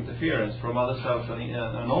intra-cell interference from other cells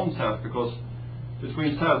and on cells, because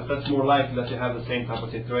between cells that's more likely that you have the same type of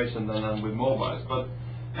situation than with mobiles. But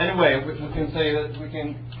anyway, we can say that we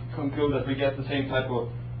can conclude that we get the same type of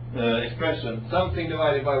expression. Something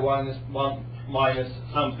divided by 1 is 1 minus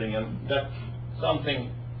something, and that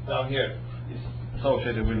something down here is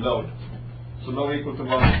associated with load. So load equal to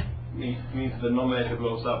 1 means the denominator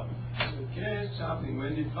blows up. So can I ask something?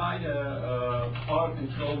 When you find a power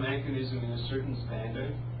control mechanism in a certain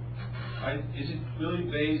standard, right, is it really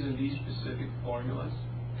based on these specific formulas?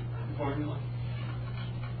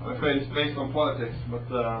 I'm afraid it's based on politics, but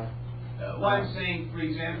what I'm saying, for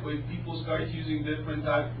example, if people start using different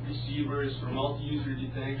types of receivers for multi-user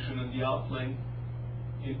detection on the uplink,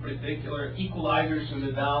 in particular equalizers on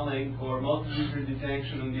the downlink or multi-user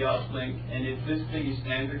detection on the uplink, and if this thing is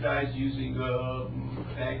standardized using a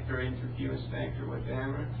factor, interference factor,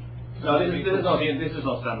 whatever. No, this is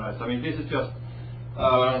not standardized. I mean, this is just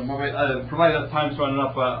provided that time's running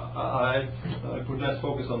up. I put less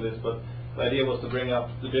focus on this, but the idea was to bring up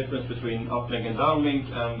the difference between uplink and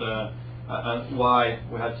downlink, and why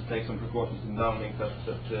we had to take some precautions in downlink that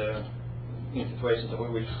in situations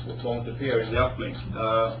which won't appear in the uplink.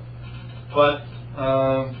 But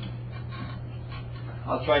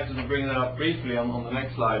I'll try to bring that up briefly on the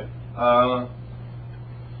next slide.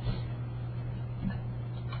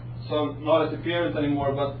 So not as appearance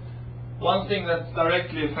anymore, but one thing that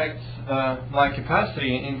directly affects my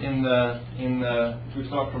capacity if we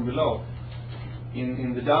start from below,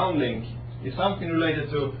 in the downlink, is something related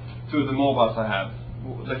to the mobiles I have,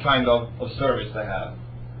 the kind of service I have.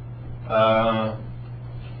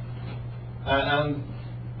 And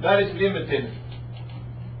that is limited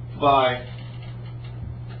by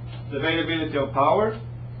the availability of power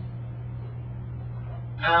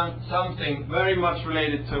and something very much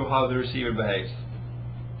related to how the receiver behaves.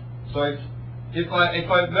 So if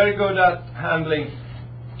I'm very good at handling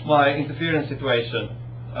my interference situation,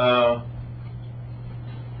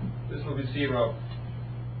 this will be 0.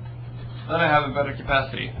 Then I have a better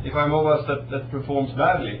capacity. If I'm mobiles that performs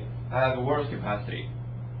badly, I have a worse capacity.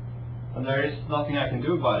 And there is nothing I can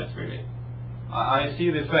do about it, really. I see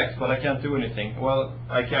the effects, but I can't do anything. Well,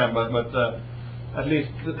 I can, but at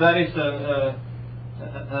least that is an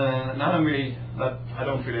anomaly that I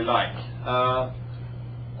don't really like.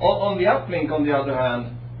 On the uplink, on the other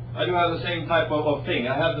hand, I do have the same type of thing.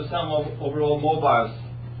 I have the sum of overall mobiles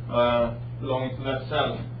belonging to that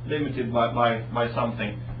cell limited by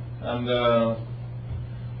something. And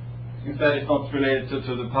instead, it's not related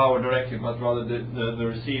to the power directly, but rather the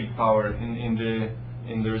received power in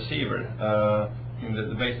the receiver, in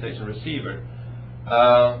the base station receiver.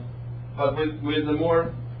 But with a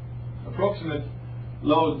more approximate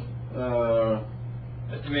load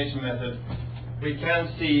estimation method, we can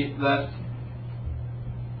see that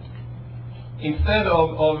instead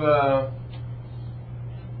of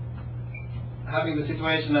having the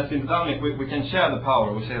situation that's in the downlink, we can share the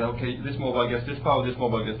power. We say, okay, this mobile gets this power, this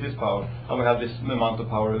mobile gets this power, and we have this amount of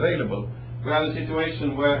power available. We have a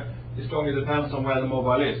situation where it strongly depends on where the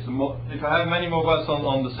mobile is. If I have many mobiles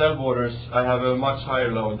on the cell borders, I have a much higher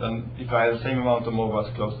load than if I have the same amount of mobiles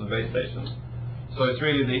close to the base stations. So it's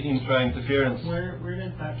really the intra-interference. Where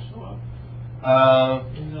did that show up?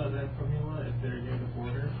 In that formula if they're near the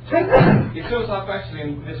border? It shows up actually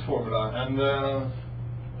in this formula, and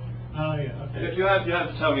Oh yeah, okay. you have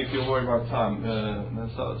to tell me if you're worried about time.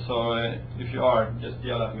 If you are, just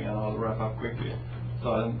yell at me and I'll wrap up quickly,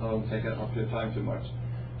 so I don't take up your time too much.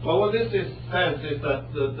 Well, what this says is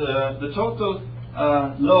that the total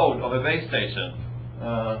load of a base station,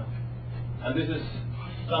 and this is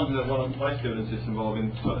something that one of my students is involved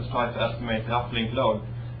in, trying to estimate the uplink load.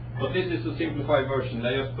 But this is a simplified version.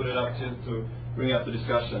 I just put it up to bring up the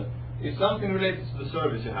discussion. It's something related to the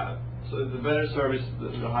service you have. So the better service,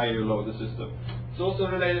 the higher you load the system. It's also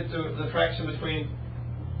related to the fraction between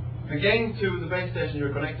the gain to the base station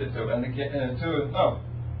you're connected to and the gain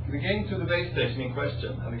to the base station in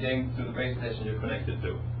question and the gain to the base station you're connected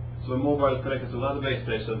to. So a mobile connected to another base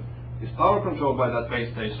station is power controlled by that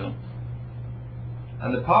base station.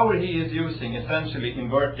 And the power he is using essentially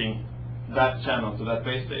inverting that channel to that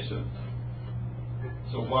base station.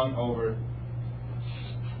 So 1 over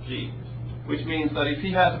G. Which means that if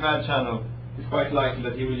he has a bad channel, it's quite likely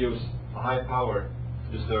that he will use a high power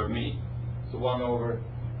to disturb me. So 1 over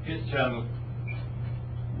his channel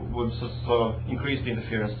would sort of increase the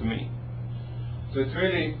interference to me. So it's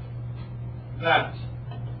really that,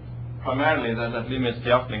 primarily, that limits the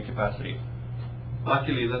uplink capacity.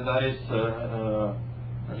 Luckily, that is,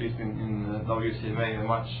 at least in WCMA,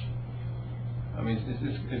 much. I mean,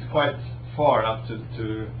 it's quite far up to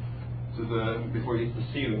the before it hits the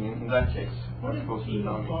ceiling. In that case, What is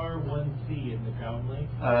bar 1C in the ground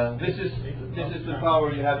length? this is the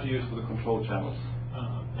power you have to use for the control channels.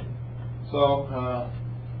 Okay. So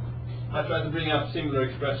I try to bring up similar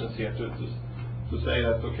expressions here to say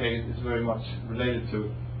that okay, it's very much related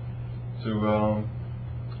to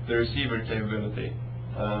the receiver capability.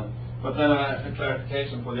 But then a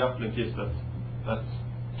clarification for the uplink is that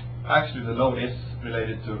actually the load is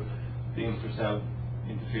related to the intercell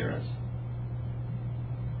interference.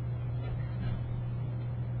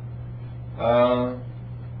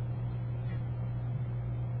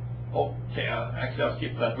 Okay, actually I'll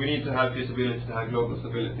skip that. We need to have feasibility to have global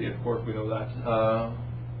stability, of course we know that.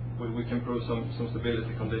 We can prove some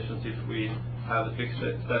stability conditions if we have a fixed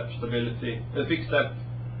step stability, a fixed step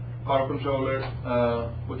power controller.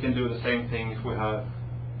 We can do the same thing if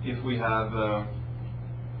we have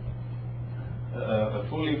a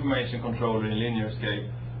full information controller in linear scale.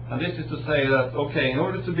 And this is to say that okay, in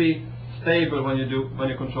order to be stable when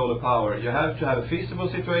you control the power, you have to have a feasible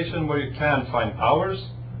situation where you can find powers.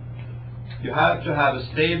 You have to have a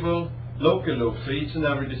stable local loop, so each and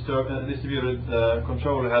every distributed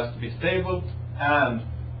controller has to be stable, and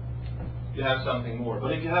you have something more.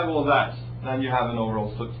 But if you have all that, then you have an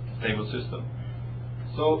overall stable system.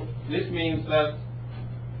 So this means that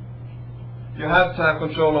you have to have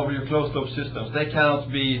control over your closed loop systems. They cannot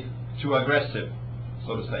be too aggressive,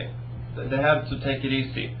 so to say. They have to take it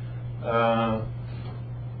easy. A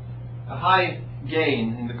high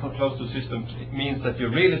gain in the closed loop system means that you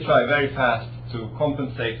really try very fast to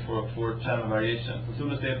compensate for channel variations. As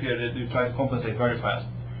soon as they appear, you try to compensate very fast.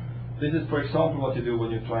 This is, for example, what you do when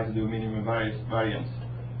you try to do minimum variance.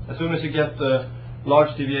 As soon as you get the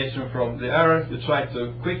large deviation from the error, you try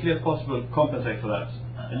to quickly as possible compensate for that.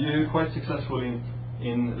 And you're quite successful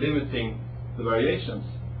in limiting the variations.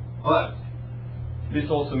 But this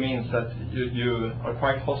also means that you are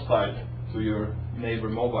quite hostile to your neighbor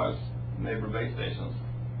mobiles, neighbor base stations.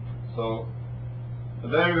 So a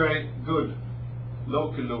very, very good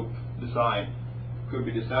local loop design could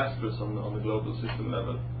be disastrous on the global system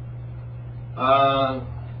level.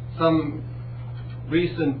 Some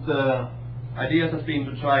recent ideas has been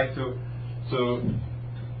to try to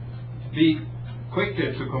be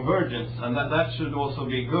quicker to convergence, and that should also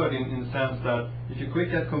be good in the sense that if you're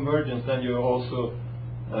quick at convergence, then you're also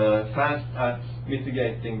fast at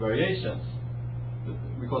mitigating variations.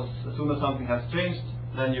 Because as soon as something has changed,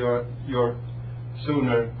 then you're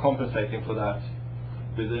sooner compensating for that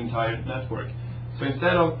with the entire network. So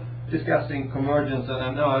instead of discussing convergence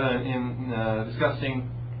and discussing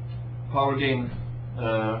power gain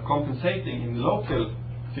compensating in the local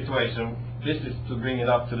situation, this is to bring it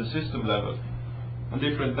up to the system level. And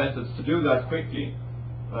different methods to do that quickly.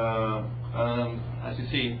 And as you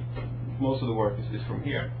see, most of the work is from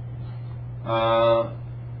here.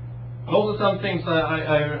 Also some things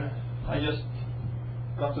I just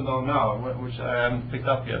got to know now, which I haven't picked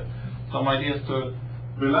up yet. Some ideas to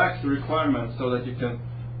relax the requirements so that you can,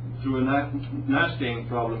 through a Nash-Gain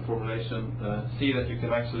problem formulation, see that you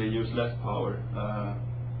can actually use less power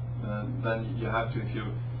than you have to if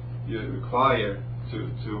you require to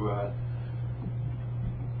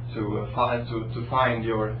find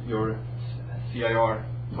your CIR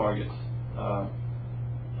targets.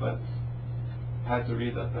 but I had to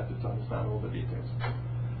read that better to understand all the details.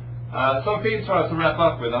 Some field trials to wrap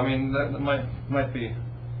up with. I mean, that might be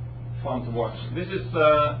fun to watch. This is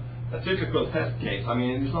a typical test case. I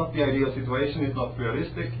mean, it's not the ideal situation, it's not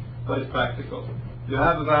realistic, but it's practical. You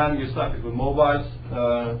have a van, you stack it with mobiles,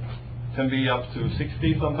 can be up to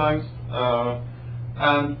 60 sometimes,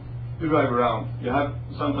 and you drive around. You have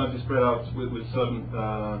sometimes you spread out with certain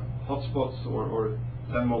hotspots or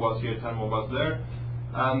 10 mobiles here, 10 mobiles there,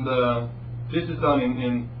 and this is done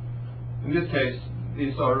in this case.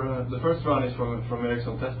 These are the first run is from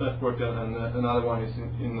Ericsson test network, and another one is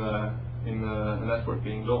in a network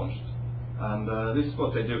being launched, and this is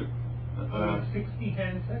what they do. 60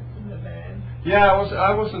 handsets in the van. Yeah,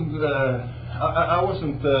 I wasn't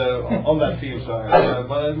on that field,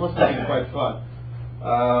 but it must have been quite fun.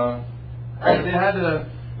 They had a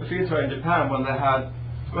field trial in Japan when they had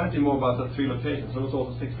 20 mobiles at 3 locations, so it was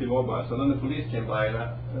also 60 mobiles. And then the police came by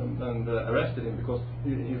and arrested him because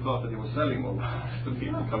he thought that he was selling mobiles to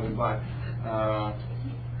people coming by,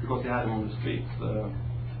 because he had them on the streets,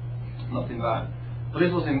 not in van. But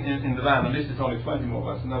this was in the van, and this is only 20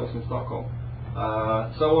 mobiles, and that was in Stockholm.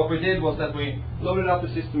 So what we did was that we loaded up the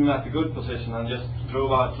system at a good position and just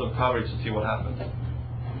drove out some coverage to see what happened.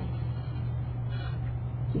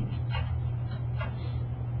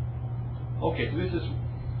 Okay, so this is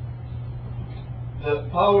the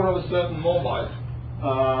power of a certain mobile.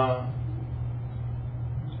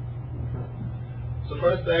 So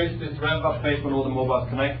first there is this ramp up phase when all the mobiles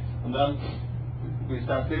connect, and then we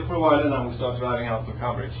stand still for a while, and then we start driving out for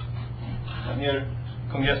coverage. And here,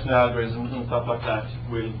 congestion algorithms and stuff like that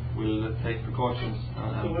will take precautions.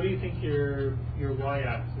 So what do you think your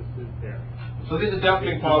y-axis is there? So this is the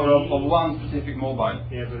uplink power of one specific mobile.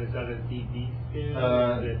 Yeah, but is that a dB scale?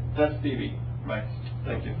 That's dB, right?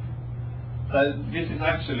 Thank you. This is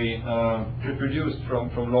actually reproduced from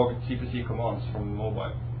log TPC commands from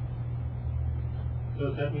mobile. So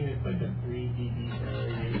does that mean it's like a 3 dB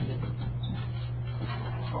variation?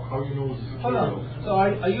 How you know this is Hold on. So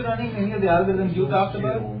are you running any of the algorithms you talked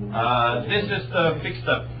about? This is the fixed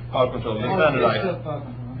step power control, the standardized. Fixed step power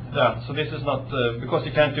control. Yeah, so this is not because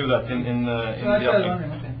you can't do that in the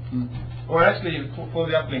uplink. Or actually, for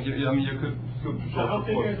the uplink, I mean, you could. So how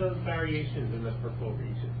big are those variations in the purple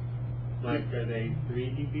region? Like, are they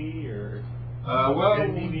 3 dB or? Well,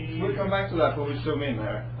 10 dB we'll come back to that when we zoom in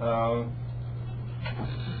there.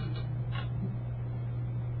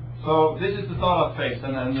 So this is the startup phase,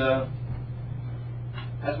 and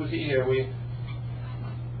as we see here, we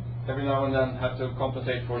every now and then have to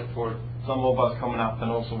compensate for some mobiles coming up,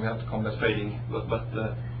 and also we have to compensate fading. But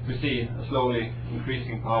we see a slowly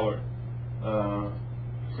increasing power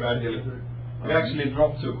gradually. We actually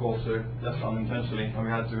dropped 2 calls here, just unintentionally, and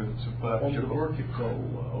we had to put on the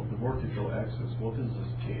vertical axis. What is the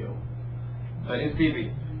scale? It's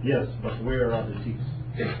dB. Yes, but where are the ticks?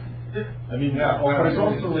 I mean, Yeah,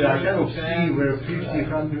 horizontally, I cannot see where 50,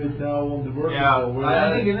 100 now on the vertical. Yeah,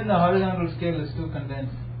 I think even the horizontal scale is too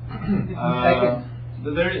condensed. It's in seconds.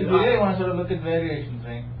 You really want to sort of look at variations,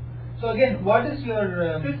 right? So again, what is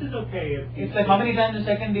your... This is okay. It's like how many times a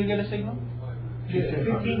second do you get a signal?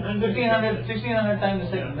 1500 times a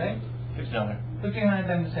second, right? 1500. 1500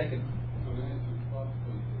 times a second.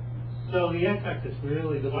 So the x-axis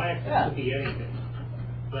really, the y-axis could be anything.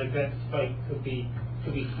 Like that spike could be 20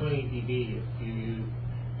 dB if you use,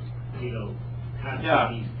 half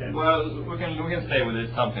dB steps. Well, we can stay with it,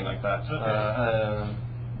 something like that. Okay.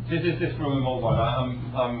 This is from a mobile.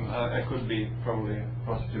 I could be probably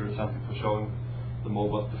prosecuted or something for showing the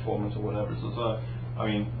mobile performance or whatever. So I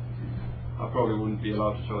mean, I probably wouldn't be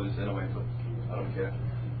allowed to show this anyway, but I don't care.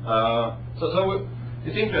 So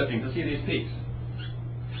it's interesting to see these peaks.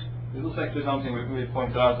 This is actually something we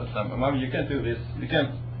pointed out at them. I mean, you can't do this. You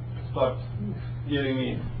can't start giving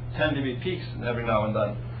me 10 dB peaks every now and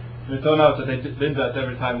then. It turned out that they did that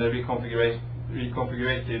every time they reconfigured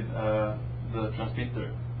the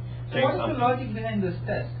transmitter. So what is the logic behind this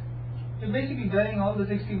test? You're basically driving all the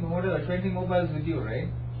 20 mobiles with you, right?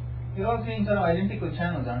 You're all seeing sort of identical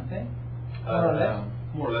channels, aren't they? More or less?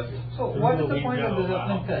 More or less. So what is the point of this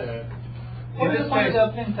uplink test? What is the point of the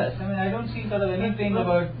uplink test? I mean, I don't see sort of anything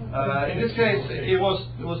about... in this case, it was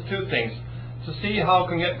 2 things. To see how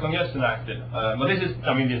congestion acted. But this is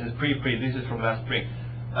this is from last spring.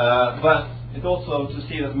 But it's also to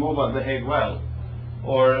see that mobile behaved well.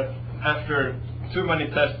 Or after too many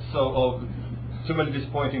tests of too many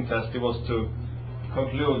disappointing tests, it was to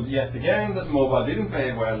conclude yet again that mobile didn't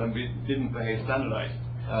behave well and didn't behave standardized.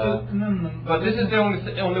 But this is the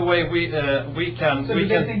only way we can. So we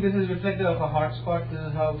do you can think this is reflective of a hotspot? This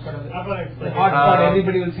is how sort of How about I the explain? hotspot,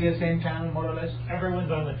 everybody will see the same channel more or less?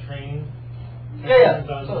 Everyone's on the train. Yeah. Everyone's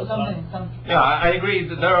on So the something, bus. some. Yeah, I agree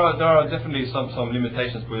that there are definitely some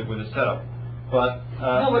limitations with the setup, but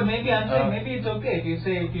No, but maybe I'm saying maybe it's okay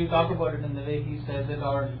if you talk about it in the way he says it,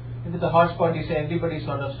 or if it's a hotspot, you say everybody's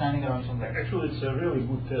sort of standing around somewhere. Actually, it's a really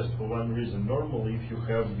good test for one reason. Normally, if you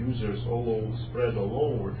have users spread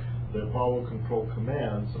all over, the power control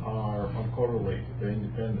commands are uncorrelated, they're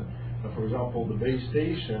independent. Now, for example, the base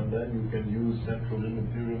station, then you can use central limit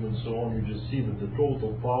theorem and so on. You just see that the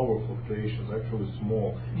total power fluctuation is actually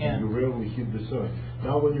small, Yeah. and you rarely hit the ceiling.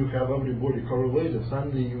 Now, when you have everybody correlated,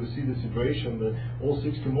 suddenly you see the situation that all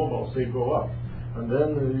 60 mobiles, they go up. And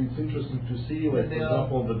then it's interesting to see, like, for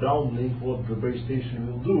example, the downlink, what the base station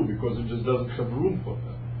will do, because it just doesn't have room for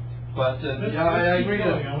that. But Let's I keep agree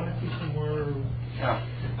going. that I want to see some more. yeah,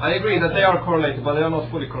 I agree that they are correlated, but they are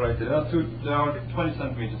not fully correlated. They are 20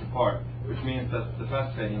 centimeters apart, which means that the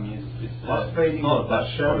fast fading is Fast fading, not but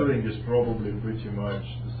that shadowing is probably pretty much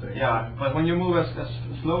the same. Yeah, but when you move as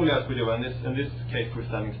slowly as we do, and in this case we're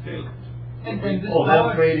standing still. And this Oh, power,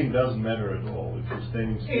 that fading doesn't matter at all. If you're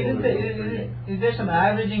standing still, is there some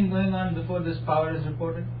averaging going on before this power is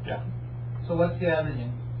reported? Yeah, So what's the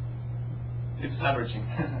averaging? it's averaging.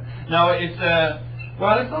 Now it's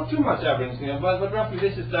well, it's not too much averaging, but roughly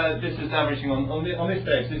this is averaging on this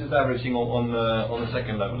stage. This is averaging on the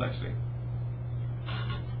second level actually.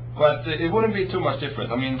 But it wouldn't be too much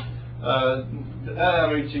different. I mean, the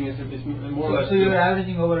averaging is more or less. So you're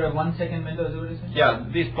averaging over a 1 second window, is that what you're saying? Yeah,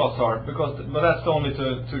 these plots are but that's only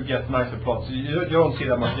to get nicer plots. You don't see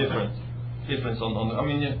that much difference on. I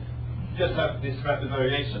mean, you just have these rapid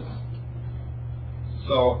variations.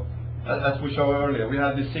 So, as we showed earlier, we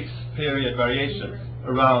had these 6-period variations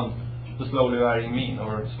around the slowly varying mean,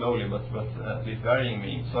 or slowly, but at least varying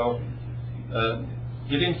mean. So,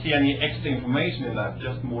 you didn't see any extra information in that,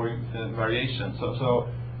 just more variation. So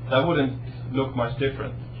that wouldn't look much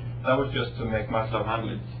different. That was just to make MATLAB handle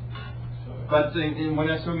it. But when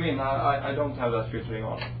I zoom in, I don't have that filtering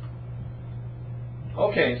on.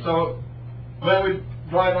 Okay, so when we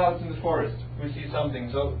drive out in the forest, we see something.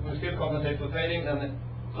 So we still compensate for fading, and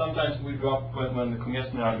sometimes we drop when the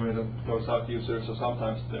congestion algorithm throws out users, or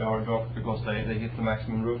sometimes they are dropped because they hit the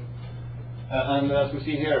maximum roof. And as we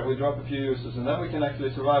see here, we drop a few users, and then we can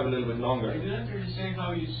actually survive a little bit longer. You don't have to say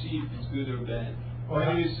how you see if it's good or bad.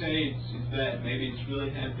 Why do you say it's bad? Maybe it's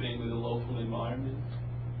really happening with a local environment.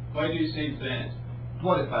 Why do you say it's bad?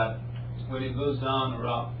 What is bad? When it goes down or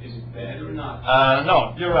up, is it bad or not?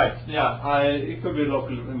 No, you're right. Yeah, it could be a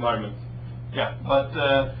local environment. Yeah, but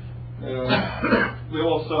we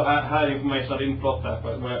also had information. I didn't plot that,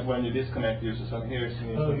 but when you disconnect users, and here's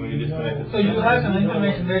when you disconnect it. So you have some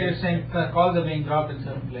information where you're saying calls are being dropped in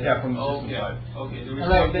certain places. Yeah, from the system side. Okay, there was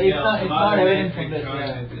Right, something it's else, not- it's some not other evident from metric this, showing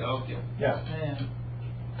yeah. it. Okay. Yeah. Yeah.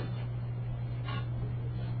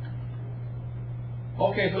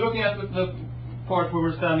 Okay, so looking at the part where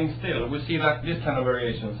we're standing still, we see that this kind of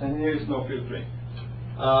variations, and here is no filtering.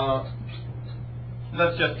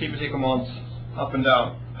 Let's just TPC commands up and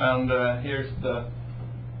down, and here's the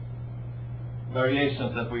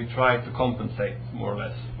variations that we try to compensate more or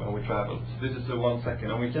less when we travel. So this is the 1 second,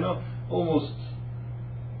 and we can almost,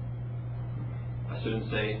 I shouldn't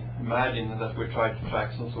say imagine that we try to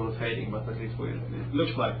track some sort of fading, but at least it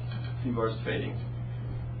looks like inverse fading.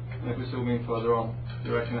 And if we zoom in further on,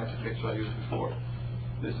 you recognize the picture I used before.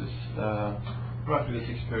 This is roughly the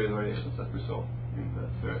 6-period variations that we saw in the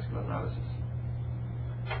theoretical analysis.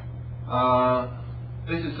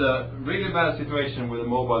 This is a really bad situation with a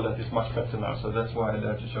mobile that is much better now, so that's why I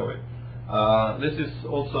dare to show it. This is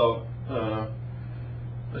also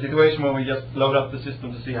a situation where we just load up the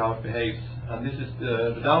system to see how it behaves. And this is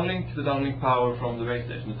the downlink power from the base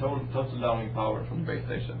station, the total downlink power from the base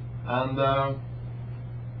station. And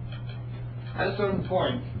at a certain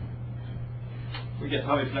point, we get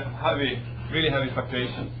really heavy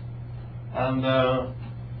fluctuations. And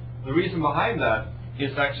the reason behind that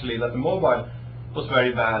is actually that the mobile was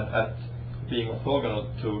very bad at being orthogonal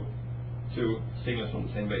to signals from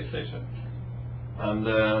the same base station. And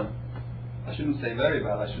I shouldn't say very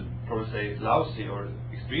bad, I should probably say lousy or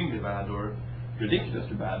extremely bad or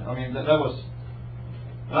ridiculously bad. I mean, that was,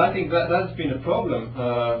 I think that's been a problem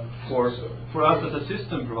for us as a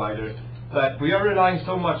system provider, that we are relying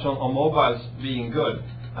so much on mobiles being good.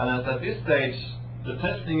 And at this stage, the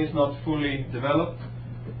testing is not fully developed,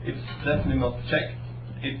 it's definitely not checked,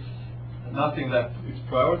 it's nothing that is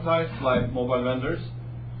prioritized by mobile vendors,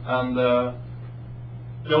 and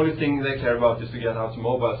the only thing they care about is to get out to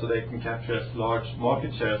mobile so they can capture as large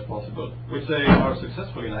market share as possible, which they are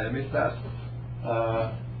successful in, I admit that.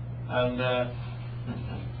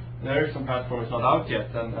 There is some platform is not out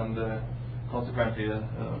yet, and consequently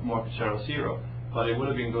a market share of 0. But it would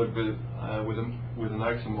have been good with an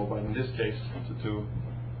Ericsson mobile in this case to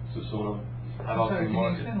sort of have out Sorry, the can you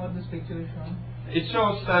market. explain what this picture is showing? It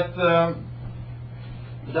shows that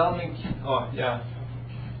downlink. Oh yeah.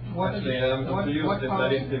 What Actually, is it? to use What this, power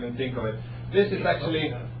I is didn't even think of it. This is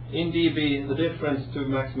actually in dB the difference to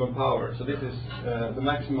maximum power. So this is the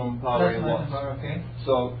maximum power That's in watts. power, okay.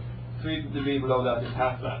 So 3 dB below that is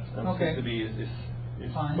half that, and Okay. 6 dB is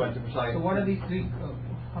Fine. 20%. So what are these three?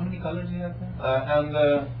 How many colors do you have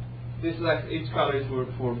there? This is actually, each color is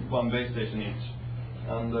for one base station each.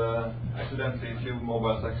 And accidentally, a few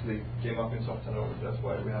mobiles actually came up in soft and over. That's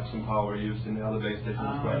why we have some power used in the other base station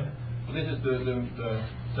as well. So this is the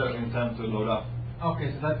server intent to load up. Okay,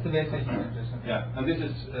 so that's the base station address. Okay. Yeah, and this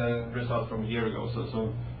is result from a year ago. So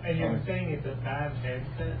And you're saying it's a bad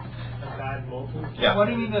headset, a bad mobile? Yeah. What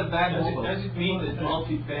do you mean by bad Does mobile? it mean that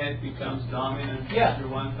multi-pad becomes dominant Yeah. after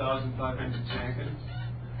 1,500 seconds?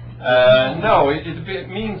 no, it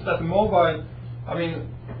means that the mobile, I mean,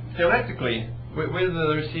 theoretically, with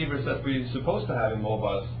the receivers that we're supposed to have in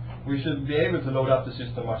mobiles, we should be able to load up the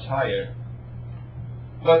system much higher.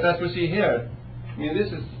 But as we see here, I mean,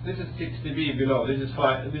 this is 6 dB below. This is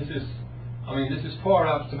 5. This is far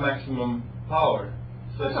up to maximum power.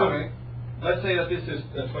 So let's say that this is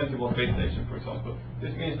a 20 watt base station, for example.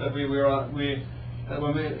 This means that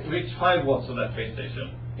when we reach 5 watts of that base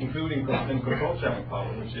station, including control channel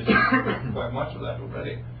power, which is quite much of that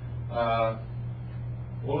already,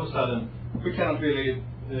 all of a sudden we cannot really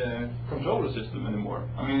control the system anymore.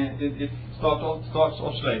 I mean, it starts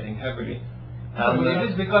oscillating heavily. And it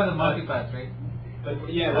is because of multipath, right?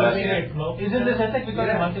 But yeah, Isn't this effect because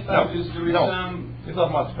of multipath? because there is No, some. it's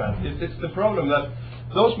not multipath. It's the problem that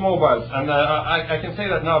those mobiles, and I can say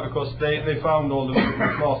that now because they found all the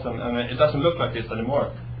flaws and it doesn't look like this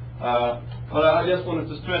anymore. But I just wanted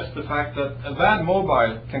to stress the fact that a bad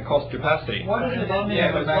mobile can cost capacity. What is the damage Yeah,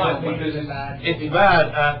 of a but bad it's not mobile? because It's bad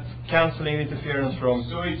at cancelling interference from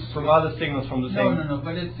other signals from the same. No,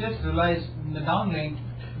 but it just relies on the downlink.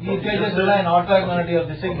 You Okay, can just rely on orthogonality of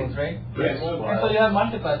the signals, right? Yes. And so you have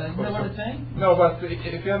multipath, isn't that what it's saying? No, but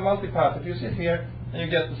if you have multipath, if you sit here and you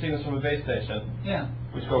get the signals from a base station, Yeah.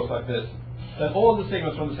 which goes like this, then all the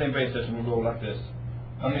signals from the same base station will go like this.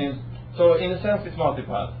 I mean, so in a sense it's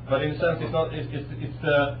multipath, but in a sense it's not. It's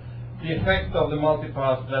the effect of the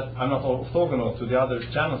multipath that are not orthogonal to the other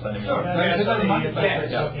channels anymore.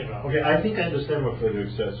 Okay, I think I understand what Fredrik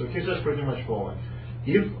says. So he says pretty much following.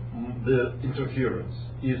 If the interference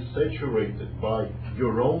is saturated by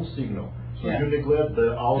your own signal, so Yeah. you neglect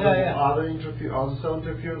the other cell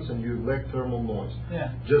interference and you neglect thermal noise. Yeah.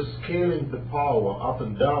 Just scaling the power up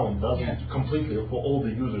and down doesn't Yeah. completely for all the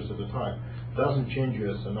users at a time doesn't change your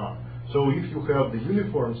SNR. So if you have the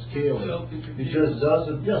uniform scaling, it just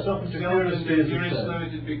doesn't. Yeah, self-interference stays the Interference same.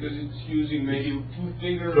 limited because it's using maybe two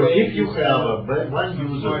bigger. So if you radius have one some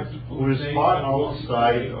user smart people who is say far that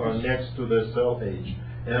outside or multipliers- next to the cell edge,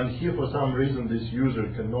 and here for some reason this user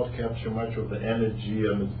cannot capture much of the energy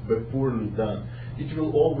and it's poorly done, it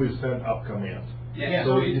will always send up commands. Yeah,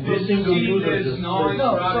 So so it this will single see user this just noise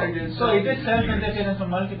No, rather than so it is self-interference. self-interference from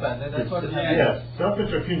multipath. That's what it happens. Yes,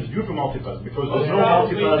 self-interference due to multipath because Most there's no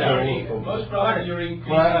probably multipath. most probably you're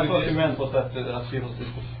increasing Well, I the thought you distance. meant was that it was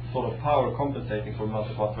sort of power compensating for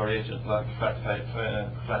multipath variations, like flat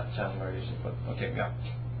channel variations. But okay, yeah.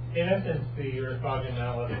 In essence, the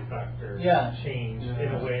orthogonality factor Yeah. changed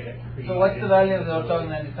in a way that created. So what's the value of the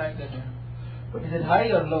orthogonality factor here? Is it high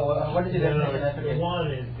or low? What is the definition of The it? one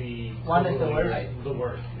is the. One is the worst? The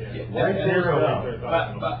worst, yeah. Why zero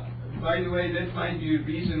down? But by the way, that might be a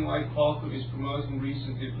reason why Qualcomm is promoting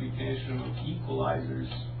recent application of equalizers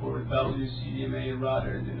for WCDMA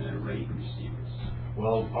rather than array receivers.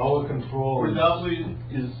 Well, power control For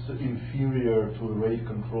is inferior to rate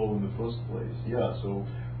control in the first place. Yeah, so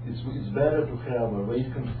it's better to have a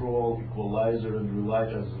rate control, equalizer, and rely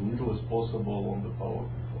as little as possible on the power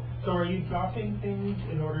control. So are you dropping things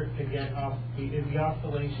in order to get off the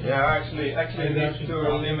oscillation? Yeah, actually, Maybe I these should two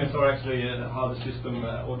drop it. limits are actually how the system,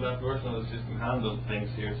 or that version of the system handles things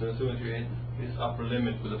here. So as soon as you hit this upper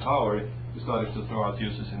limit with the power, you start to throw out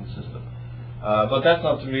uses in the system. But that's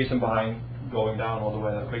not the reason behind going down all the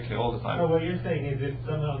way that quickly all the time. So what you're saying is if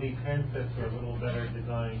somehow these handsets are a little better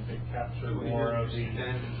designed to capture more of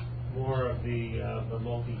the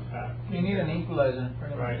multi-path. You need an equalizer.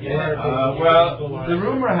 Right. Well, the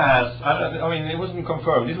rumor has, I mean, it wasn't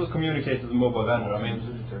confirmed. This was communicated to the mobile vendor. I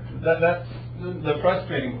mean, the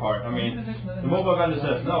frustrating part. I mean, the mobile vendor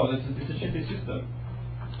says, no, it's a shitty system.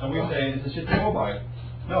 And we say, it's a shitty mobile.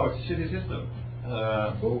 No, it's a shitty system.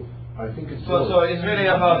 So I think it's so it's really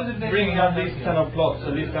about bringing up these kind of plots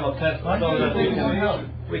and these kind of tests so that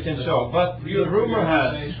we can show. But the rumor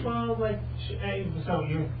has... Well, like, so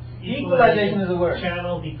you... Equalization is a word.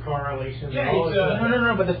 Channel decorrelation. Yeah,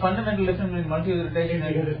 no, but the fundamental difference between multi-user detection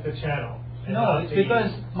because it's the channel. No, it's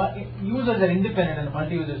because users are independent in a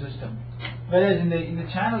multi-user system. Whereas in the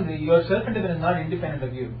channel, your self-independence is not independent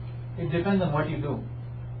of you. It depends on what you do.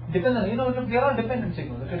 Depends on, they're all dependent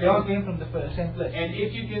signals. Okay? They all came from the same place. And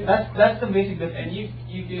if you can... That's the basic difference. And you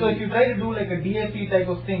can... So if you try to do like a DFE type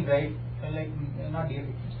of thing, right? Like, not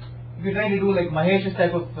DFE. If you try to do like Mahesh's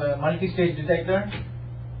type of multi-stage detector,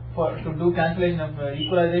 to do cancellation of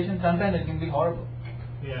equalization, sometimes it can be horrible.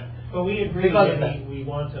 Yeah, but we agree. We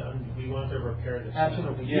want to repair this.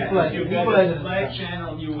 Absolutely. Yeah, if you've got a flag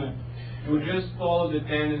channel, you would just follow the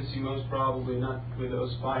tendency, most probably, not with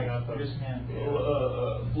those spikes. Just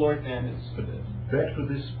floor tendency. But back to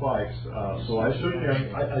these spikes. So I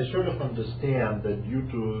sort of understand that due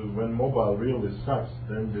to when mobile really sucks,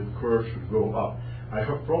 then the curve should go up. I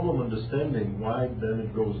have problem understanding why then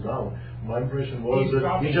it goes down. My impression was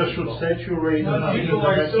that we just should saturate. People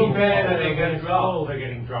are so bad that they're getting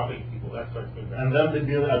dropping people. That's what's been bad. And then they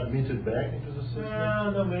be admitted back into the system.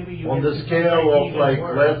 No, maybe you on the scale of like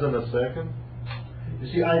less than a second. You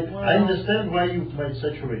see, I understand why you might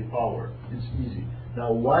saturate power. It's easy.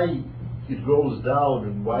 Now, why it goes down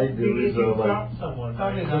and why there is a drop someone,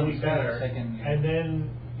 probably it'll be better, and then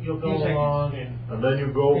you'll go along and then you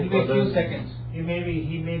go. It'll be a few seconds. He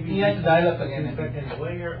has to dial up again. Seconds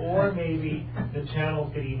later, or maybe the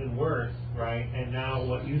channels get even worse, right? And now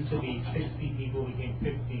what used to be 60 people became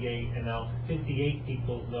 58, and now 58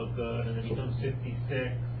 people look good, and it becomes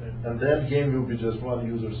 56. And that game will be just one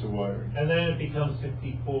user surviving. And then it becomes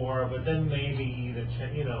 54, but then maybe then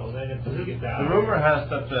it's the rumor has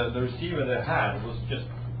that the receiver they had was just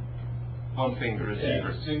one finger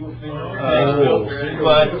receiver. Single finger.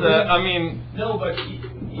 But I mean, no, but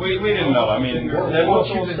we didn't know. I mean, what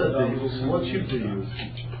chip they use?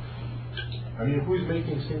 I mean, who is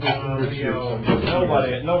making single finger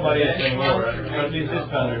chips? Nobody is anymore. At least this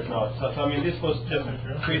vendor is not. So I mean, this was just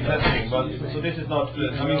pre-testing. But so this is not.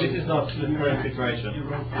 I mean, this is not the current situation.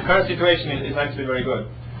 The current situation is actually very good.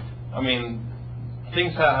 I mean,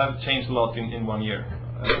 things have changed a lot in 1 year.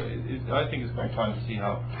 I think it's quite fun to see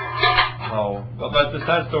how. But the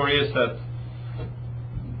sad story is that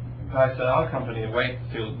guys at our company wait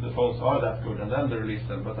till the phones are that good and then they release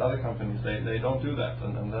them. But other companies they don't do that,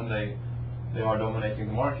 and then they are dominating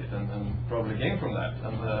the market and probably gain from that.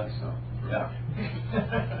 And yeah,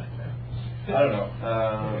 I don't know.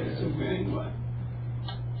 It's a winning one.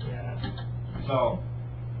 Yeah.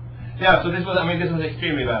 So this was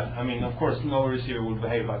extremely bad. I mean, of course, no receiver would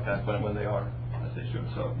behave like that when they are as they should.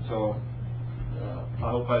 So I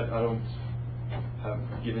hope I don't have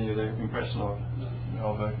given you the impression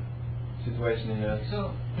of a situation in a.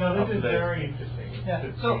 So no, this is very interesting.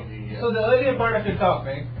 Yeah. So the earlier part of your talk,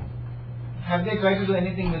 right? Have they tried to do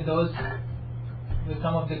anything with those? With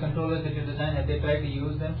some of the controllers that you designed, have they tried to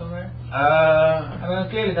use them somewhere? I mean,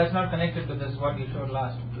 clearly that's not connected to this what you showed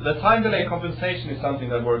last. The time delay compensation is something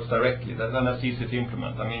that works directly. That's easy to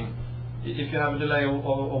implement. I mean, if you have a delay of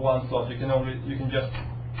one slot, you can just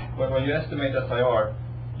when you estimate SIR,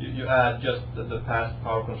 you add just the past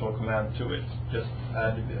power control command to it. Just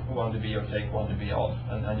add 1 dB or take 1 dB off,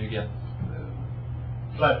 and you get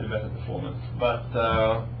slightly better performance. But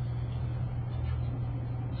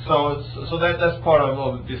so that's part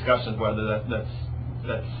of the discussion whether that's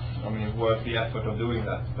worth the effort of doing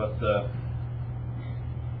that. But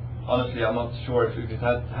honestly, I'm not sure if it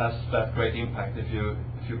has that great impact. If you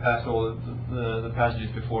pass all the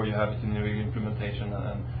passages before you have it in the real implementation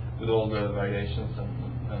and with all the variations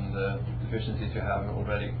and deficiencies you have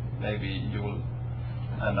already, maybe you will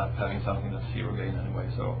end up having something that's zero gain anyway.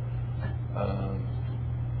 So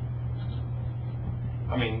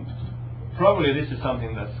I mean, probably this is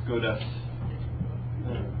something that's good as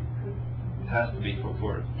it has to be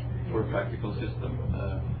for a practical system.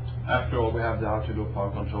 After all, we have the out-of-loop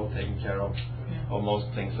power control taking care of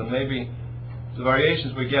most things, and maybe the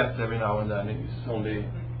variations we get every now and then is only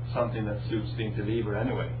something that suits the interleaver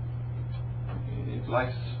anyway. It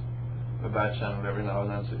likes a bad channel every now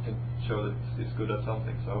and then, so it can show that it's good at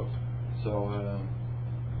something.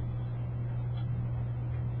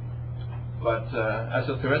 But as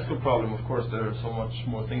a theoretical problem, of course, there are so much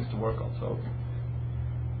more things to work on. So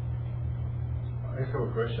I have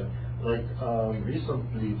a question. Like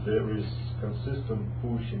recently, there is consistent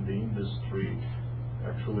push in the industry,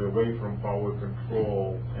 actually away from power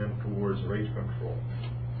control and towards rate control,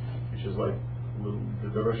 which is like,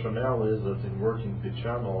 the rationale is that inverting the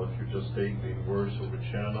channel, if you just take the inverse of a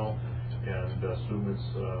channel and assume it's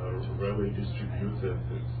rarely distributed,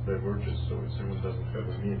 it diverges, so it simply doesn't have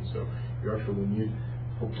a mean. So you actually need,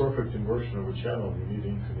 for perfect inversion of a channel, you need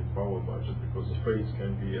infinite power budget, because the fades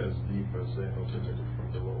can be as deep as they not emitted from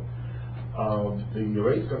below. The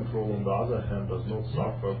rate control, on the other hand, does not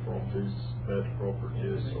suffer from these bad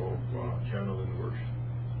properties of channel inversion.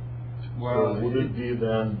 Well, so would it be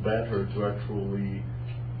then better to actually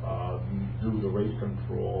do the rate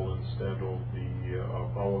control instead of the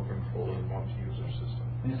power control in multi-user system?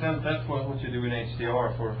 in a sense, that's what you do in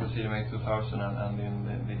HDR for CDMA 2000 and in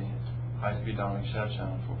the high-speed downlink share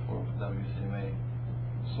channel for WCDMA,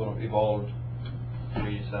 sort of evolved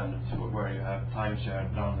three standards where you have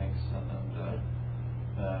time-shared downlinks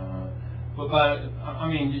but I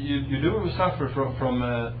mean, you do suffer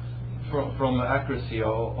from accuracy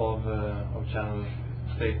of channel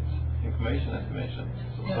state information estimation.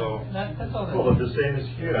 So that's all. Well, but the same is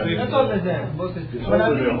here. I mean, That's all is there. Both is It's but I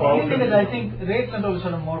also mean, the power the thing is, I think rate control is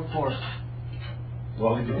sort of more forced.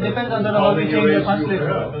 well, it Depends on how you many change your rates you constellation.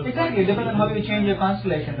 have. Exactly, it depends on how you change your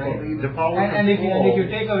constellation, right? Well, the power And if you control-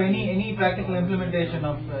 take out any practical implementation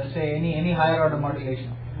of say any higher order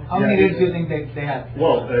modulation, how many rates do you think they have?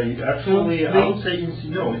 Well, actually, I would Three? say in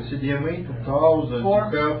CDMA 2000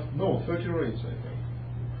 Four? you have 30 rates, I think.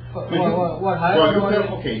 What Well, higher order you have,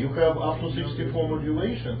 modulation? you have up to 64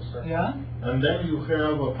 modulations, Yeah. and then you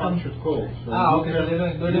have a punctured code. So Okay, you so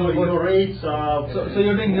have- they're doing your both. rates are So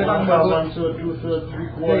you're talking about one third, two thirds, three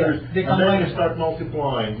quarters, they and then combine you it. start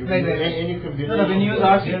multiplying. You Right, can do right. any combination. No, when you use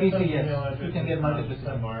of- RCPC, yes, you can get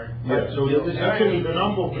multiplicity. Yeah, so it's actually the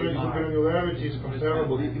number of granularity is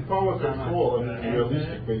comparable. The power control, I mean,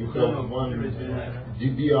 realistically, you have 1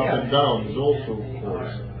 dB up and down is also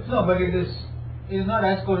coarse. No, but it is not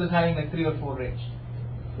as coarse as having like 3 or 4 rates.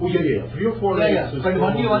 Oh, yeah, 3 or 4 rates. Yeah. is But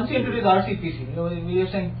probably- once you introduce RCPC, we are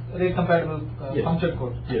saying rate compatible Yes. punctured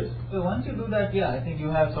code. Yes. So once you do that, yeah, I think you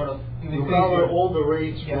have sort of You increase cover your- all the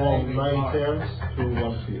rates Yeah, I from agree. 9/10 to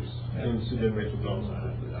 1/5 in CDMA 2000.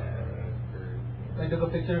 I took a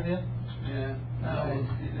picture here.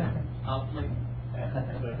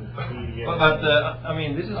 But I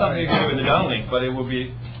mean, this is something you can do in the downlink, but it will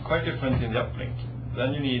be quite different in the uplink.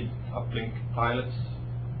 Then you need uplink pilots,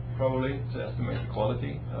 probably, to estimate the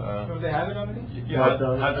quality. Do they have it already? You have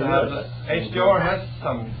to have yes. HDR has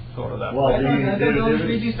some sort of that. Well, I thought there the old is-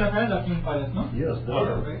 3G stuff has uplink pilots, no? Yes, there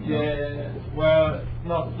are. Yeah. Well,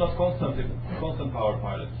 not constant power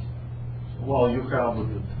pilots. Well, you have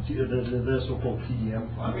the so-called TDM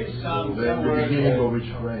files, Some the beginning of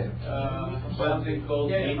each frame. Something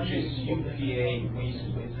called HSUPA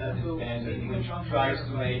recently is a standard which tries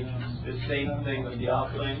to make the same thing with the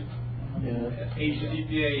uplink.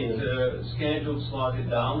 HSUPA is a scheduled slotted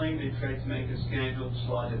downlink. They try to make a scheduled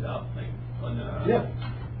slotted uplink. Yeah,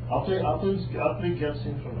 uplink gets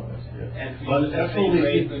synchronized, yeah. And we But use the same actually,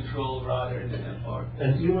 rate control rather than apart.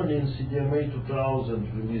 and even in CDMA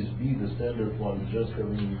 2000 release B, the standard one, just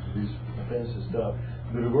having this fancy stuff,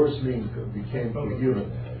 the reverse link became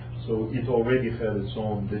coherent. So it already had its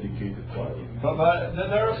own dedicated file. But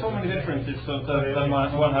there are so many differences that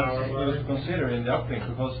one has to consider in the uplink,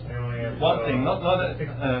 because one thing, not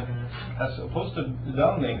as opposed to the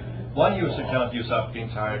downlink, one user cannot use up the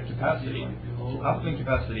entire capacity. Uplink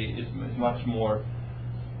capacity is much more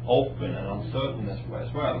open and uncertain as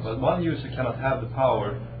well. But one user cannot have the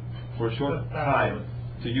power for a short time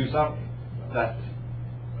to use up that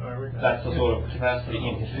sort of capacity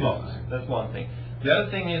in his slots. That's one thing. The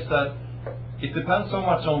other thing is that it depends so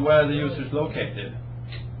much on where the user is located.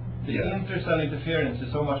 The intercell interference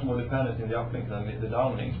is so much more dependent in the uplink than the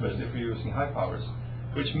downlink, especially if you're using high powers,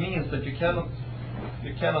 which means that you cannot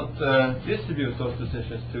distribute those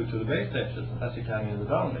decisions to the base stations as you can in the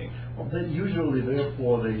downlink. Well, usually,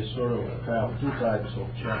 therefore, they sort of have two types of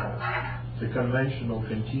channels. The conventional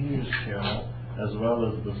continuous channel, as well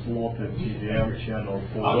as the slotted TDM channel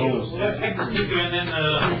for those. Let's take the speaker and then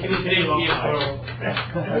we can stay here for.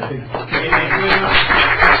 I think.